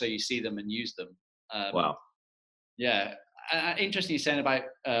 literally just so you see them and use them. Wow. Yeah, interesting you're saying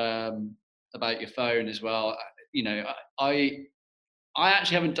about your phone as well. You know, I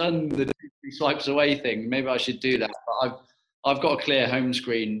actually haven't done the 2 swipes away thing. Maybe I should do that. But I've got a clear home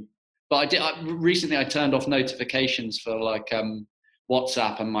screen. But recently I turned off notifications for like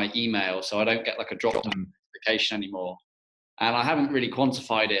WhatsApp and my email, so I don't get like a drop down notification anymore. And I haven't really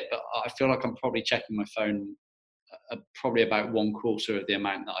quantified it, but I feel like I'm probably checking my phone probably about 1/4 of the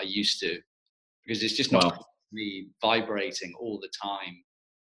amount that I used to, because it's just not Wow. me vibrating all the time.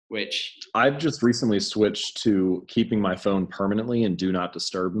 Which I've just recently switched to keeping my phone permanently in do not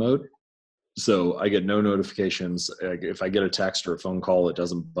disturb mode. So I get no notifications. If I get a text or a phone call, it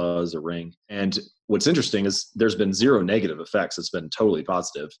doesn't buzz or ring. And what's interesting is there's been zero negative effects. It's been totally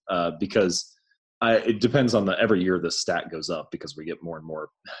positive because it depends on every year the stat goes up because we get more and more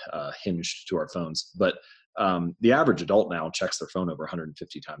hinged to our phones. But the average adult now checks their phone over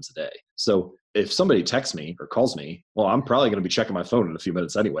 150 times a day. So if somebody texts me or calls me, well, I'm probably going to be checking my phone in a few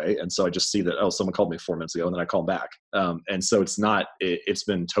minutes anyway. And so I just see that, oh, someone called me 4 minutes ago, and then I call them back. And so it's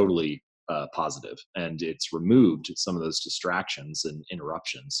been totally positive, and it's removed some of those distractions and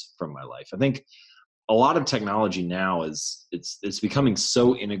interruptions from my life. I think a lot of technology now it's becoming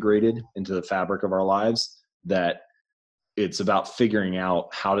so integrated into the fabric of our lives that it's about figuring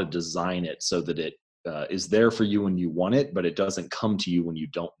out how to design it so that it is there for you when you want it, but it doesn't come to you when you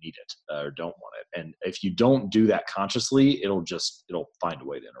don't need it or don't want it. And if you don't do that consciously, it'll find a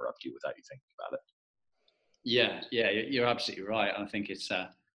way to interrupt you without you thinking about it. yeah, you're absolutely right. I think it's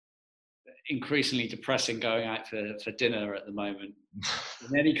increasingly depressing going out for dinner at the moment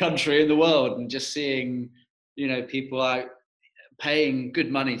in any country in the world, and just seeing, you know, people out paying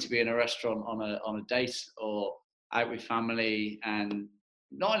good money to be in a restaurant on a date or out with family, and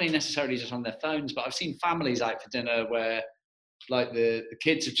not only necessarily just on their phones, but I've seen families out for dinner where like the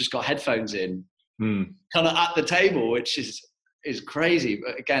kids have just got headphones in kind of at the table, which is crazy,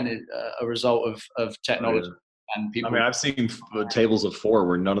 but again a result of technology. Oh, yeah. And people, I mean, I've seen tables of 4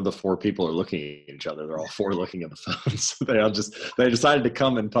 where none of the 4 people are looking at each other. They're all 4 looking at the phones. They decided to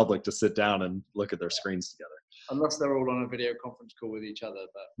come in public to sit down and look at their screens together. unless they're all on a video conference call with each other.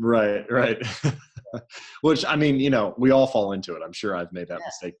 But Right. Which, I mean, you know, we all fall into it. I'm sure I've made that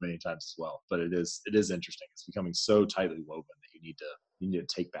mistake many times as well. But it is interesting. It's becoming so tightly woven that you need to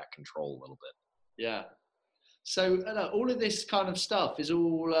take back control a little bit. yeah. So all of this kind of stuff is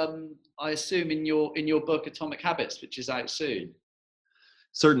all, I assume, in your book Atomic Habits, which is out soon.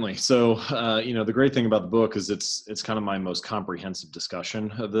 Certainly. So, you know, the great thing about the book is it's kind of my most comprehensive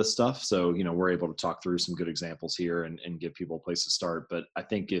discussion of this stuff. So, you know, we're able to talk through some good examples here and give people a place to start. But I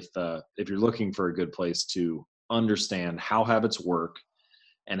think if you're looking for a good place to understand how habits work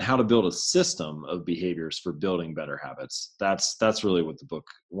and how to build a system of behaviors for building better habits, that's really what the book,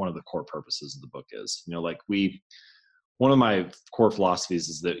 one of the core purposes of the book is. You know, like one of my core philosophies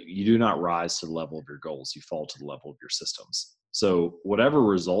is that you do not rise to the level of your goals, you fall to the level of your systems. So whatever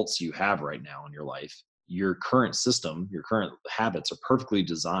results you have right now in your life, your current system, your current habits are perfectly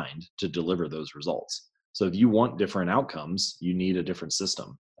designed to deliver those results. So if you want different outcomes, you need a different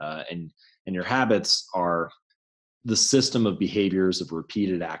system. And your habits are the system of behaviors of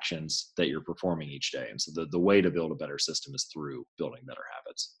repeated actions that you're performing each day. And so the way to build a better system is through building better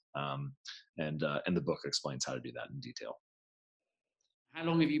habits. And the book explains how to do that in detail. How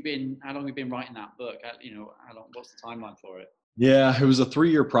long have you been writing that book? You know, what's the timeline for it? Yeah, it was a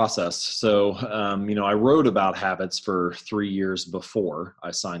 3-year process. So, you know, I wrote about habits for 3 years before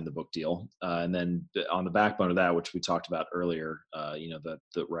I signed the book deal. And then on the backbone of that, which we talked about earlier, you know,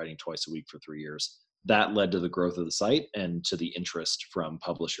 the writing twice a week for 3 years, that led to the growth of the site and to the interest from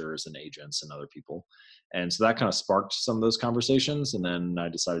publishers and agents and other people. And so that kind of sparked some of those conversations. And then I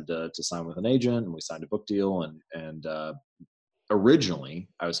decided to sign with an agent, and we signed a book deal. And originally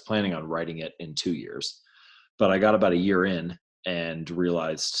I was planning on writing it in 2 years, but I got about a year in and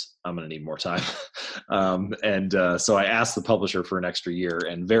realized I'm going to need more time. So I asked the publisher for an extra year,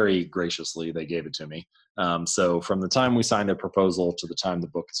 and very graciously they gave it to me. So from the time we signed a proposal to the time the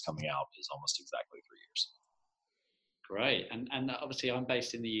book is coming out is almost exactly 3 years. Great. And obviously I'm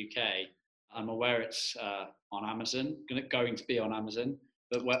based in the UK. I'm aware it's on Amazon, going to be on Amazon,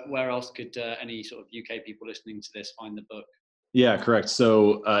 but where else could any sort of UK people listening to this find the book? Yeah, correct.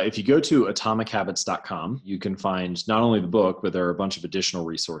 So if you go to atomichabits.com, you can find not only the book, but there are a bunch of additional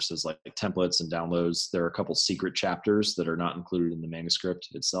resources like templates and downloads. There are a couple secret chapters that are not included in the manuscript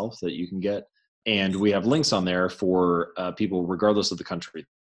itself that you can get. And we have links on there for people regardless of the country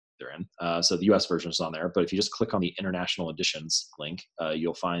they're in. So the US version is on there, but if you just click on the international editions link,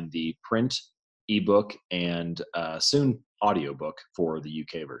 you'll find the print ebook, and soon audiobook for the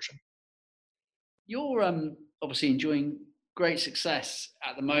UK version. You're obviously enjoying great success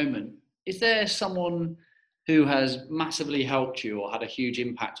at the moment. Is there someone who has massively helped you or had a huge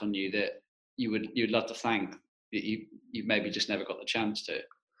impact on you that you'd love to thank, that you maybe just never got the chance to?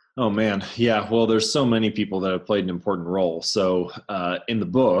 Oh man, yeah. Well, there's so many people that have played an important role. So in the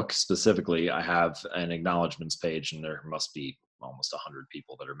book specifically, I have an acknowledgments page, and there must be almost 100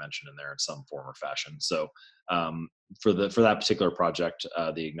 people that are mentioned in there in some form or fashion. So for that particular project,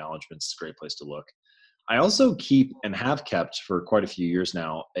 the acknowledgments is a great place to look. I also keep and have kept for quite a few years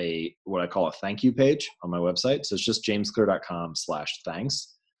now what I call a thank you page on my website. So it's just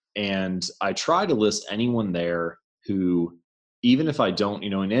jamesclear.com/thanks. And I try to list anyone there who, even if I don't,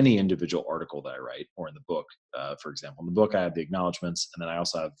 in any individual article that I write or in the book, for example, in the book, I have the acknowledgments, and then I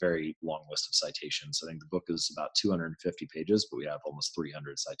also have a very long list of citations. I think the book is about 250 pages, but we have almost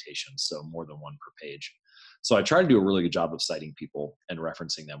 300 citations, so more than one per page. So I try to do a really good job of citing people and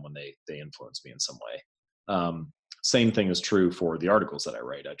referencing them when they influence me in some way. Same thing is true for the articles that I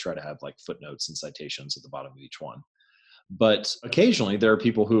write. I try to have like footnotes and citations at the bottom of each one. But occasionally there are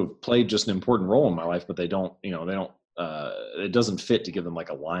people who have played just an important role in my life, but they don't, it doesn't fit to give them like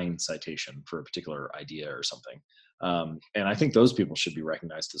a line citation for a particular idea or something. And I think those people should be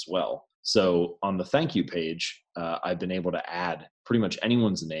recognized as well. So on the thank you page, I've been able to add pretty much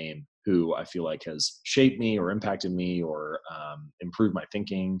anyone's name who I feel like has shaped me or impacted me or improved my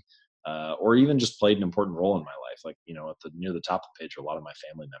thinking, or even just played an important role in my life. Like, near the top of the page are a lot of my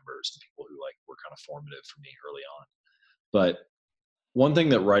family members and people who like were kind of formative for me early on. But one thing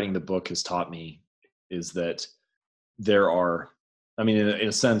that writing the book has taught me is that there are, in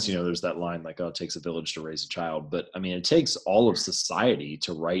a sense, there's that line like, oh, it takes a village to raise a child. But it takes all of society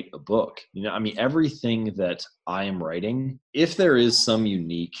to write a book. Everything that I am writing, if there is some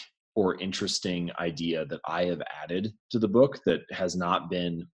unique or interesting idea that I have added to the book that has not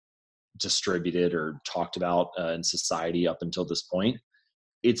been distributed or talked about in society up until this point,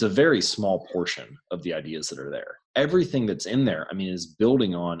 it's a very small portion of the ideas that are there. Everything that's in there, is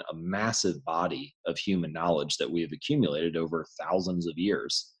building on a massive body of human knowledge that we have accumulated over thousands of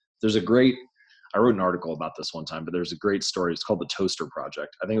years. I wrote an article about this one time, but there's a great story. It's called the Toaster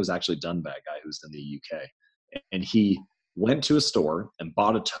Project. I think it was actually done by a guy who's in the UK. And he went to a store and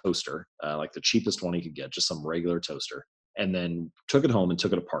bought a toaster, like the cheapest one he could get, just some regular toaster, and then took it home and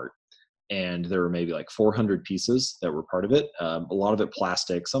took it apart. And there were maybe like 400 pieces that were part of it. A lot of it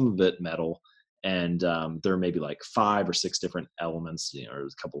plastic, some of it metal. And there were maybe like 5 or 6 different elements. There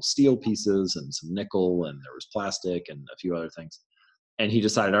was a couple of steel pieces and some nickel, and there was plastic and a few other things. And he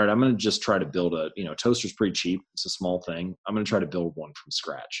decided, all right, I'm going to just try to build toaster's pretty cheap. It's a small thing. I'm going to try to build one from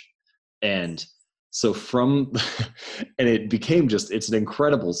scratch. And so and it became it's an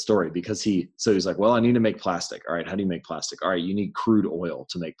incredible story because he's like, well, I need to make plastic. All right, how do you make plastic? All right, you need crude oil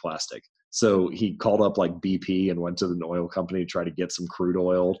to make plastic. So he called up like BP and went to the oil company to try to get some crude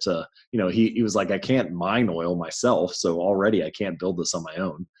oil to, he was like, I can't mine oil myself. So already I can't build this on my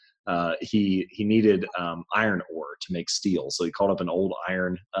own. He needed iron ore to make steel. So he called up an old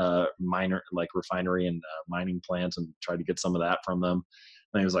iron miner, like refinery and mining plant, and tried to get some of that from them.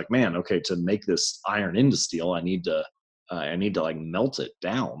 And he was like, man, okay, to make this iron into steel, I need to like melt it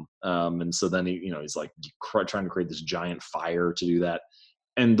down. And so then he's like trying to create this giant fire to do that.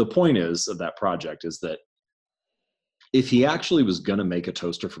 And the point of that project is that if he actually was going to make a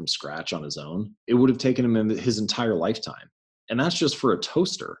toaster from scratch on his own, it would have taken him his entire lifetime. And that's just for a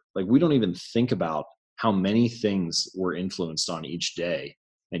toaster. Like, we don't even think about how many things we're influenced on each day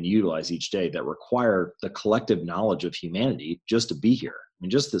and utilize each day that require the collective knowledge of humanity just to be here.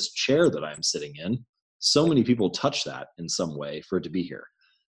 Just this chair that I'm sitting in, so many people touch that in some way for it to be here.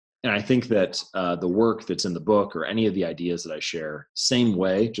 And I think that the work that's in the book or any of the ideas that I share, same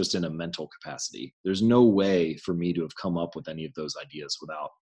way, just in a mental capacity. There's no way for me to have come up with any of those ideas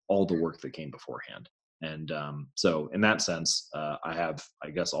without all the work that came beforehand. And so in that sense, I have, I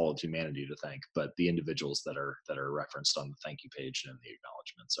guess, all of humanity to thank, but the individuals that are referenced on the thank you page and the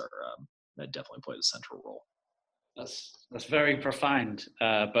acknowledgments are that definitely played a central role. That's very profound,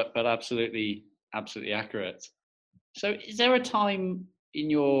 but absolutely accurate. So is there a time in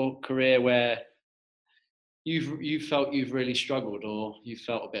your career where you felt you've really struggled or you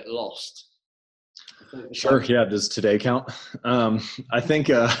felt a bit lost? Sure. Yeah. Does today count? I think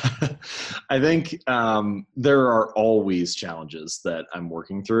there are always challenges that I'm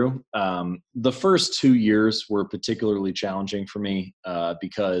working through. The first 2 years were particularly challenging for me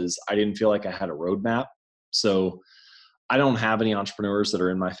because I didn't feel like I had a roadmap. So I don't have any entrepreneurs that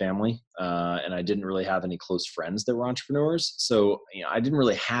are in my family, and I didn't really have any close friends that were entrepreneurs. So, I didn't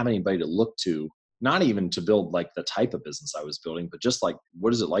really have anybody to look to, not even to build like the type of business I was building, but just like,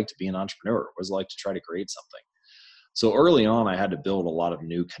 what is it like to be an entrepreneur? What is it like to try to create something? So early on, I had to build a lot of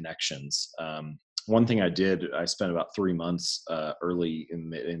new connections. One thing I did, I spent about 3 months early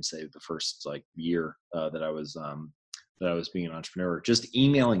in say the first like year that I was being an entrepreneur, just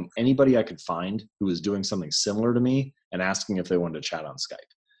emailing anybody I could find who was doing something similar to me and asking if they wanted to chat on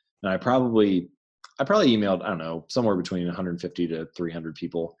Skype. And I probably emailed, I don't know, somewhere between 150 to 300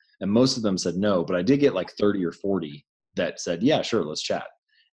 people, and most of them said no, but I did get like 30 or 40 that said, yeah, sure, let's chat.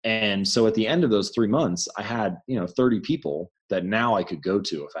 And so at the end of those 3 months, I had, 30 people that now I could go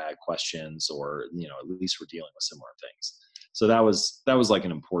to if I had questions, or, at least were dealing with similar things. So that was like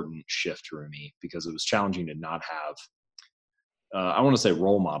an important shift for me, because it was challenging to not have, I want to say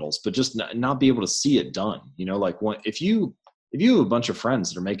role models, but just not be able to see it done. Like if you have a bunch of friends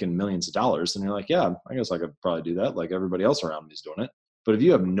that are making millions of dollars, and you're like, yeah, I guess I could probably do that. Like everybody else around me is doing it. But if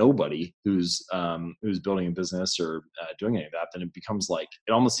you have nobody who's building a business or doing any of that, then it becomes like,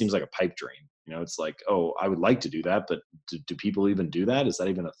 it almost seems like a pipe dream. It's like, oh, I would like to do that, but do people even do that? Is that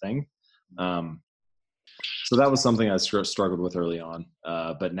even a thing? So that was something I struggled with early on.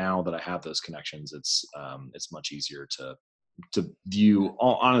 But now that I have those connections, it's much easier to view,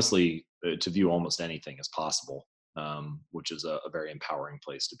 honestly, to view almost anything as possible, which is a very empowering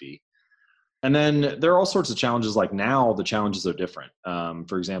place to be. And then there are all sorts of challenges. Like now the challenges are different.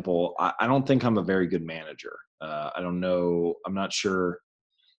 For example, I don't think I'm a very good manager. I don't know. I'm not sure.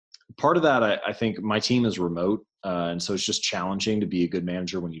 Part of that, I think my team is remote. And so it's just challenging to be a good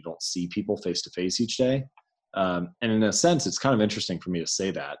manager when you don't see people face to face each day. And in a sense, it's kind of interesting for me to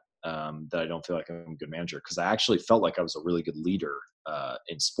say that I don't feel like I'm a good manager, because I actually felt like I was a really good leader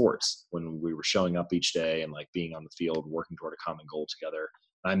in sports when we were showing up each day and like being on the field, working toward a common goal together.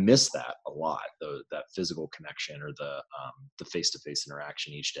 I miss that a lot, that physical connection, or the face-to-face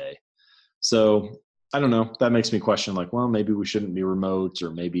interaction each day. So I don't know. That makes me question, like, well, maybe we shouldn't be remote,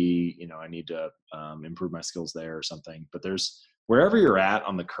 or maybe I need to improve my skills there or something. But there's, wherever you're at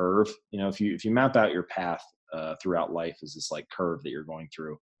on the curve, if you map out your path throughout life as this like curve that you're going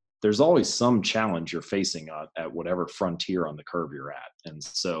through, there's always some challenge you're facing at whatever frontier on the curve you're at, and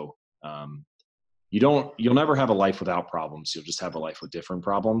so. You'll never have a life without problems. You'll just have a life with different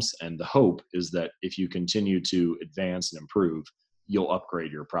problems. And the hope is that if you continue to advance and improve, you'll upgrade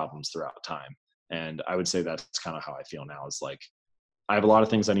your problems throughout time. And I would say that's kind of how I feel now, is like, I have a lot of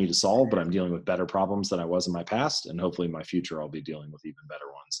things I need to solve, but I'm dealing with better problems than I was in my past. And hopefully in my future, I'll be dealing with even better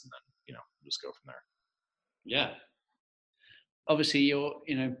ones. And then, just go from there. Yeah. Obviously you're,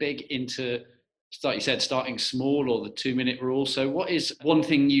 big into, starting small, or the 2-minute rule. So what is one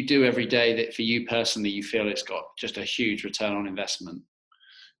thing you do every day that for you personally, you feel it's got just a huge return on investment?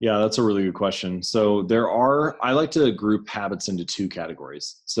 Yeah, that's a really good question. So I like to group habits into 2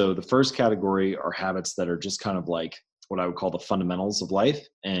 categories. So the first category are habits that are just kind of like what I would call the fundamentals of life.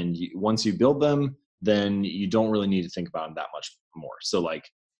 And once you build them, then you don't really need to think about them that much more. So like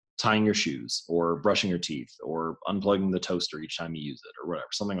tying your shoes, or brushing your teeth, or unplugging the toaster each time you use it, or whatever,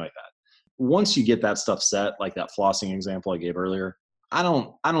 something like that. Once you get that stuff set, like that flossing example I gave earlier, I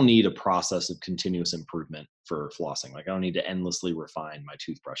don't need a process of continuous improvement for flossing. Like I don't need to endlessly refine my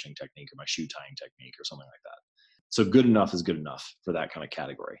toothbrushing technique or my shoe tying technique or something like that. So good enough is good enough for that kind of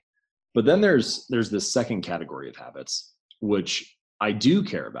category. But then there's this second category of habits, which I do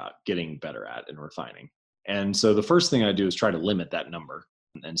care about getting better at and refining. And so the first thing I do is try to limit that number.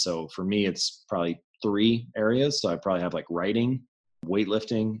 And so for me, it's probably 3 areas. So I probably have like writing,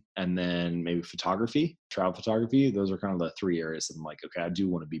 weightlifting, and then maybe photography, travel photography. Those are kind of the 3 areas that I'm like, okay, I do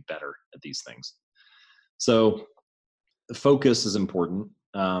want to be better at these things. So the focus is important.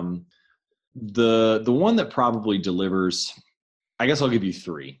 The one that probably delivers, I guess I'll give you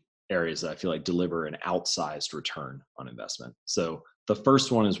 3 areas that I feel like deliver an outsized return on investment. So the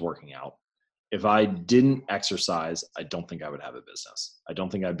first one is working out. If I didn't exercise, I don't think I would have a business. I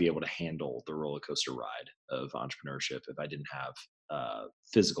don't think I'd be able to handle the roller coaster ride of entrepreneurship if I didn't have a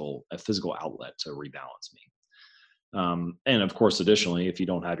physical outlet to rebalance me. And of course, additionally, if you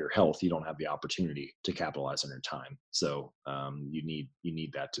don't have your health, you don't have the opportunity to capitalize on your time. So you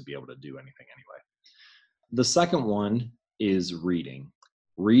need that to be able to do anything anyway. The second one is reading.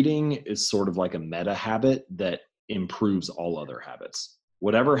 Reading is sort of like a meta habit that improves all other habits.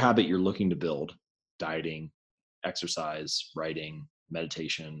 Whatever habit you're looking to build, dieting, exercise, writing,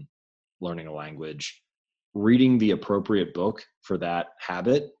 meditation, learning a language, reading the appropriate book for that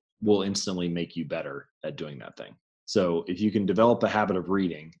habit will instantly make you better at doing that thing. So if you can develop a habit of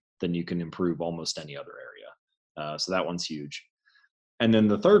reading, then you can improve almost any other area. So that one's huge. And then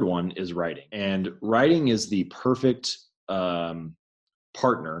the third one is writing. And writing is the perfect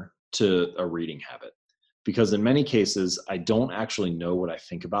partner to a reading habit, because in many cases, I don't actually know what I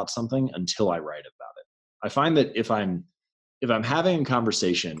think about something until I write about it. I find that if I'm having a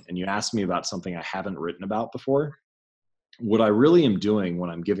conversation and you ask me about something I haven't written about before, what I really am doing when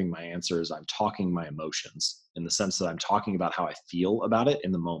I'm giving my answer is I'm talking my emotions, in the sense that I'm talking about how I feel about it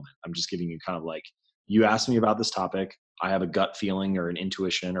in the moment. I'm just giving you kind of like, you asked me about this topic, I have a gut feeling or an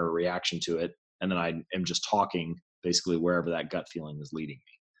intuition or a reaction to it, and then I am just talking basically wherever that gut feeling is leading me.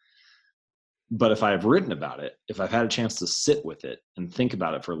 But if I've written about it, if I've had a chance to sit with it and think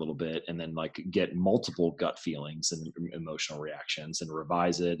about it for a little bit, and then like get multiple gut feelings and emotional reactions and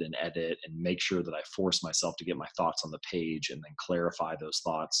revise it and edit and make sure that I force myself to get my thoughts on the page and then clarify those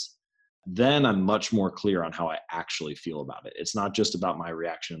thoughts, then I'm much more clear on how I actually feel about it. It's not just about my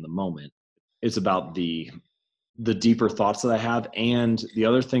reaction in the moment. It's about the deeper thoughts that I have. And the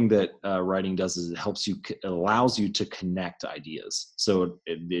other thing that writing does is it allows you to connect ideas. So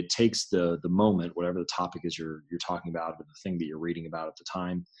it takes the moment, whatever the topic is you're talking about, or the thing that you're reading about at the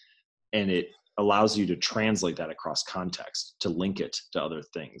time, and it allows you to translate that across context, to link it to other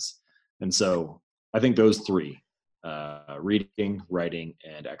things. And so I think those three, reading, writing,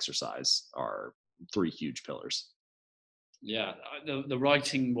 and exercise, are three huge pillars. Yeah, the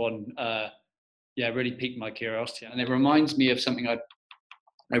writing one, really piqued my curiosity, and it reminds me of something I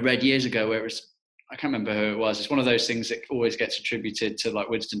read years ago, where it was, I can't remember who it was. It's one of those things that always gets attributed to like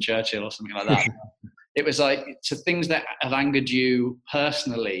Winston Churchill or something like that. It was like, to things that have angered you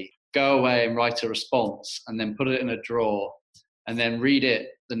personally, go away and write a response, and then put it in a drawer, and then read it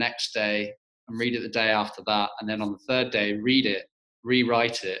the next day, and read it the day after that, and then on the third day read it,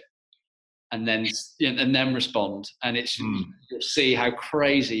 rewrite it, and then respond. And it's you'll see how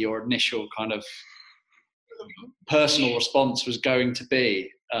crazy your initial kind of personal response was going to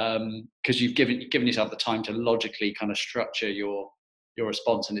be, because you've given yourself the time to logically kind of structure your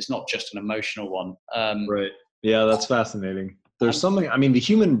response, and it's not just an emotional one. Right. Yeah, that's fascinating. There's something, I mean,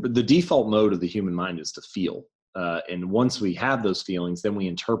 the default mode of the human mind is to feel. And once we have those feelings, then we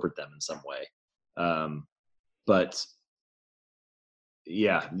interpret them in some way. But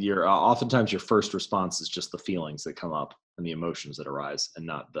yeah, oftentimes your first response is just the feelings that come up and the emotions that arise, and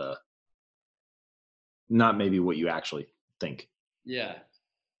not maybe what you actually think.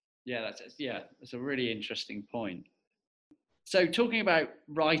 That's a really interesting point. So talking about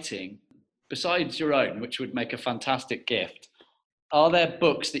writing, besides your own, which would make a fantastic gift, are there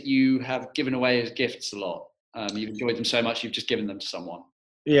books that you have given away as gifts a lot? You've enjoyed them so much, you've just given them to someone?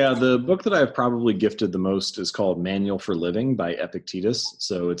 Yeah, the book that I've probably gifted the most is called Manual for Living by Epictetus.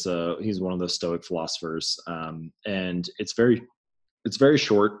 So he's one of the Stoic philosophers, and it's very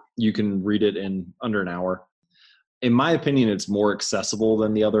short. You can read it in under an hour. In my opinion, it's more accessible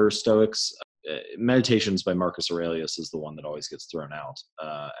than the other Stoics. Meditations by Marcus Aurelius is the one that always gets thrown out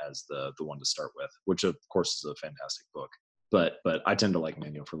as the one to start with, which of course is a fantastic book. But I tend to like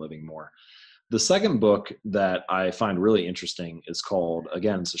Manual for Living more. The second book that I find really interesting is called,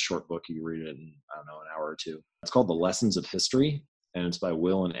 again, it's a short book. You read it in, I don't know, an hour or two. It's called The Lessons of History, and it's by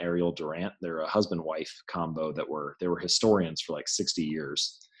Will and Ariel Durant. They're a husband-wife combo they were historians for like 60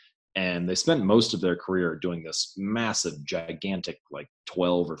 years. And they spent most of their career doing this massive, gigantic, like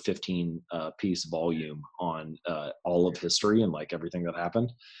 12 or 15 piece volume on all of history and like everything that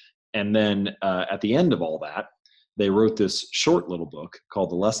happened. And then at the end of all that, they wrote this short little book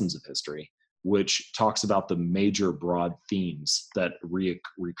called The Lessons of History, which talks about the major broad themes that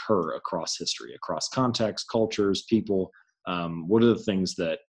recur across history, across context, cultures, people. What are the things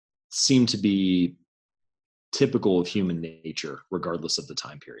that seem to be typical of human nature, regardless of the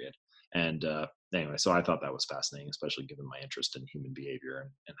time period? And anyway, so I thought that was fascinating, especially given my interest in human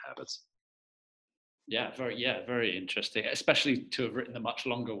behavior and habits. Very interesting, especially to have written a much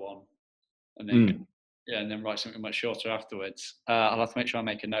longer one, and then and then write something much shorter afterwards. I'll have to make sure I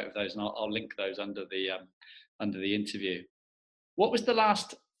make a note of those, and I'll link those under the interview. What was the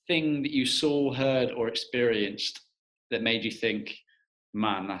last thing that you saw, heard, or experienced that made you think,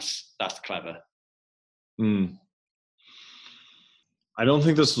 "Man, that's clever"? I don't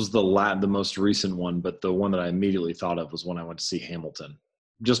think this was the most recent one, but the one that I immediately thought of was when I went to see Hamilton.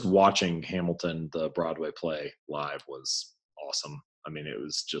 Just watching Hamilton, the Broadway play, live was awesome. I mean, it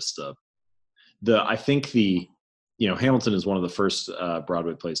was just I think Hamilton is one of the first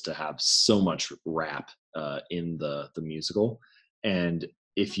Broadway plays to have so much rap in the musical. And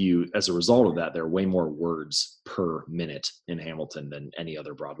as a result of that, there are way more words per minute in Hamilton than any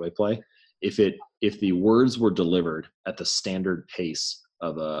other Broadway play. If the words were delivered at the standard pace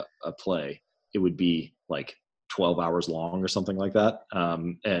of a play, it would be like 12 hours long or something like that.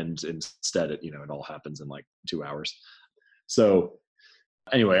 And instead it all happens in like 2 hours. So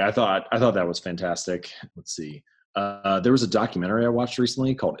anyway, I thought that was fantastic. Let's see. There was a documentary I watched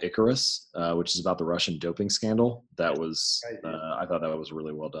recently called Icarus, which is about the Russian doping scandal. That was, I thought that was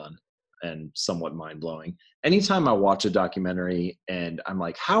really well done and somewhat mind-blowing. Anytime I watch a documentary and I'm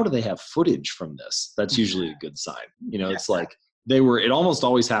like, how do they have footage from this? That's usually a good sign. It's like it almost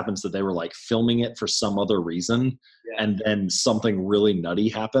always happens that they were like filming it for some other reason. Yeah. And then something really nutty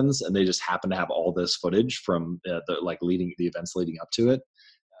happens and they just happen to have all this footage from the events leading up to it.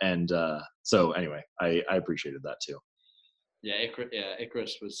 And so anyway, I appreciated that too. Yeah,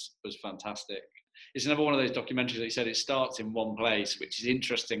 Icarus was fantastic. It's another one of those documentaries that you said it starts in one place, which is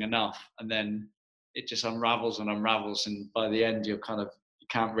interesting enough, and then it just unravels, and by the end you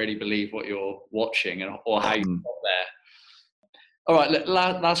can't really believe what you're watching or how you got there. All right,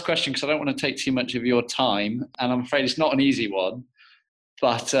 last question, because I don't want to take too much of your time, and I'm afraid it's not an easy one,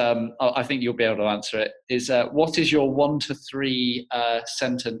 but I think you'll be able to answer it. Is what is your 1 to 3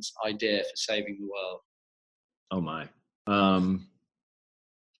 sentence idea for saving the world? Oh my.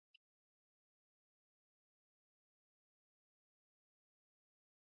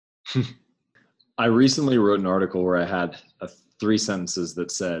 I recently wrote an article where I had 3 sentences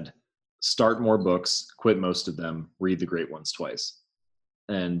that said, start more books, quit most of them, read the great ones twice.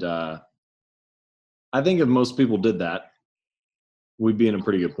 And I think if most people did that, we'd be in a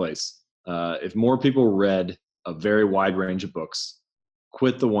pretty good place. If more people read a very wide range of books,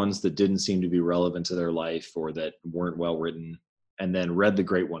 quit the ones that didn't seem to be relevant to their life or that weren't well written, and then read the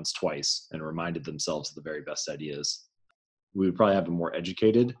great ones twice and reminded themselves of the very best ideas, we would probably have a more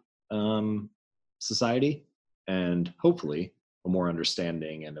educated society and hopefully a more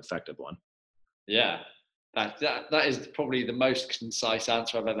understanding and effective one. Yeah, that is probably the most concise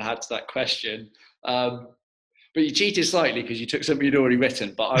answer I've ever had to that question. But you cheated slightly because you took something you'd already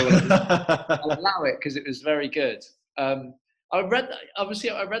written, but I will I'll allow it because it was very good. I read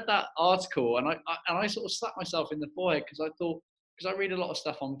that article and I sort of slapped myself in the forehead because I read a lot of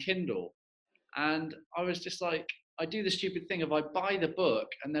stuff on Kindle, and I was just like, I do the stupid thing of I buy the book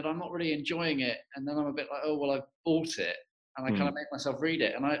and then I'm not really enjoying it, and then I'm a bit like, oh well, I've bought it, and I kind of make myself read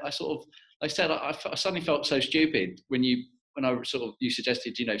it, and I sort of, like I said, I suddenly felt so stupid when you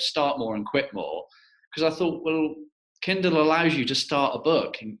suggested start more and quit more, because I thought, well, Kindle allows you to start a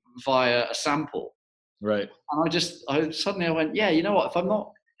book via a sample, right? And I suddenly went, yeah, you know what?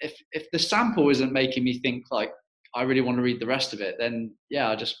 If the sample isn't making me think like I really want to read the rest of it, then yeah,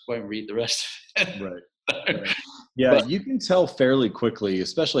 I just won't read the rest of it. Right. Right. Yeah, you can tell fairly quickly,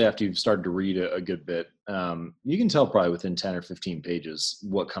 especially after you've started to read a good bit. You can tell probably within 10 or 15 pages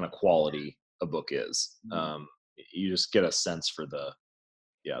what kind of quality a book is. You just get a sense for the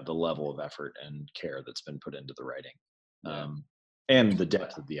level of effort and care that's been put into the writing, and the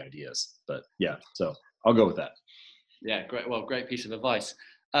depth of the ideas. But yeah, so I'll go with that. Yeah, great. Well, great piece of advice.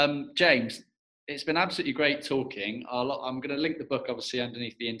 James, it's been absolutely great talking. I'm going to link the book obviously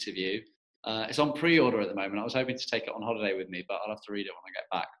underneath the interview. It's on pre-order at the moment. I was hoping to take it on holiday with me, but I'll have to read it when I get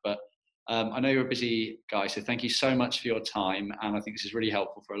back. But I know you're a busy guy, so thank you so much for your time. And I think this is really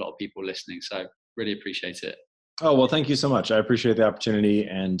helpful for a lot of people listening. So really appreciate it. Oh, well, thank you so much. I appreciate the opportunity,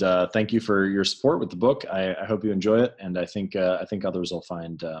 and thank you for your support with the book. I hope you enjoy it, and I think others will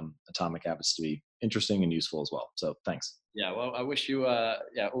find Atomic Habits to be interesting and useful as well. So thanks. Yeah, well, I wish you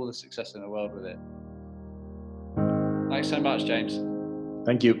all the success in the world with it. Thanks so much, James.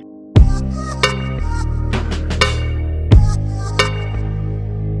 Thank you.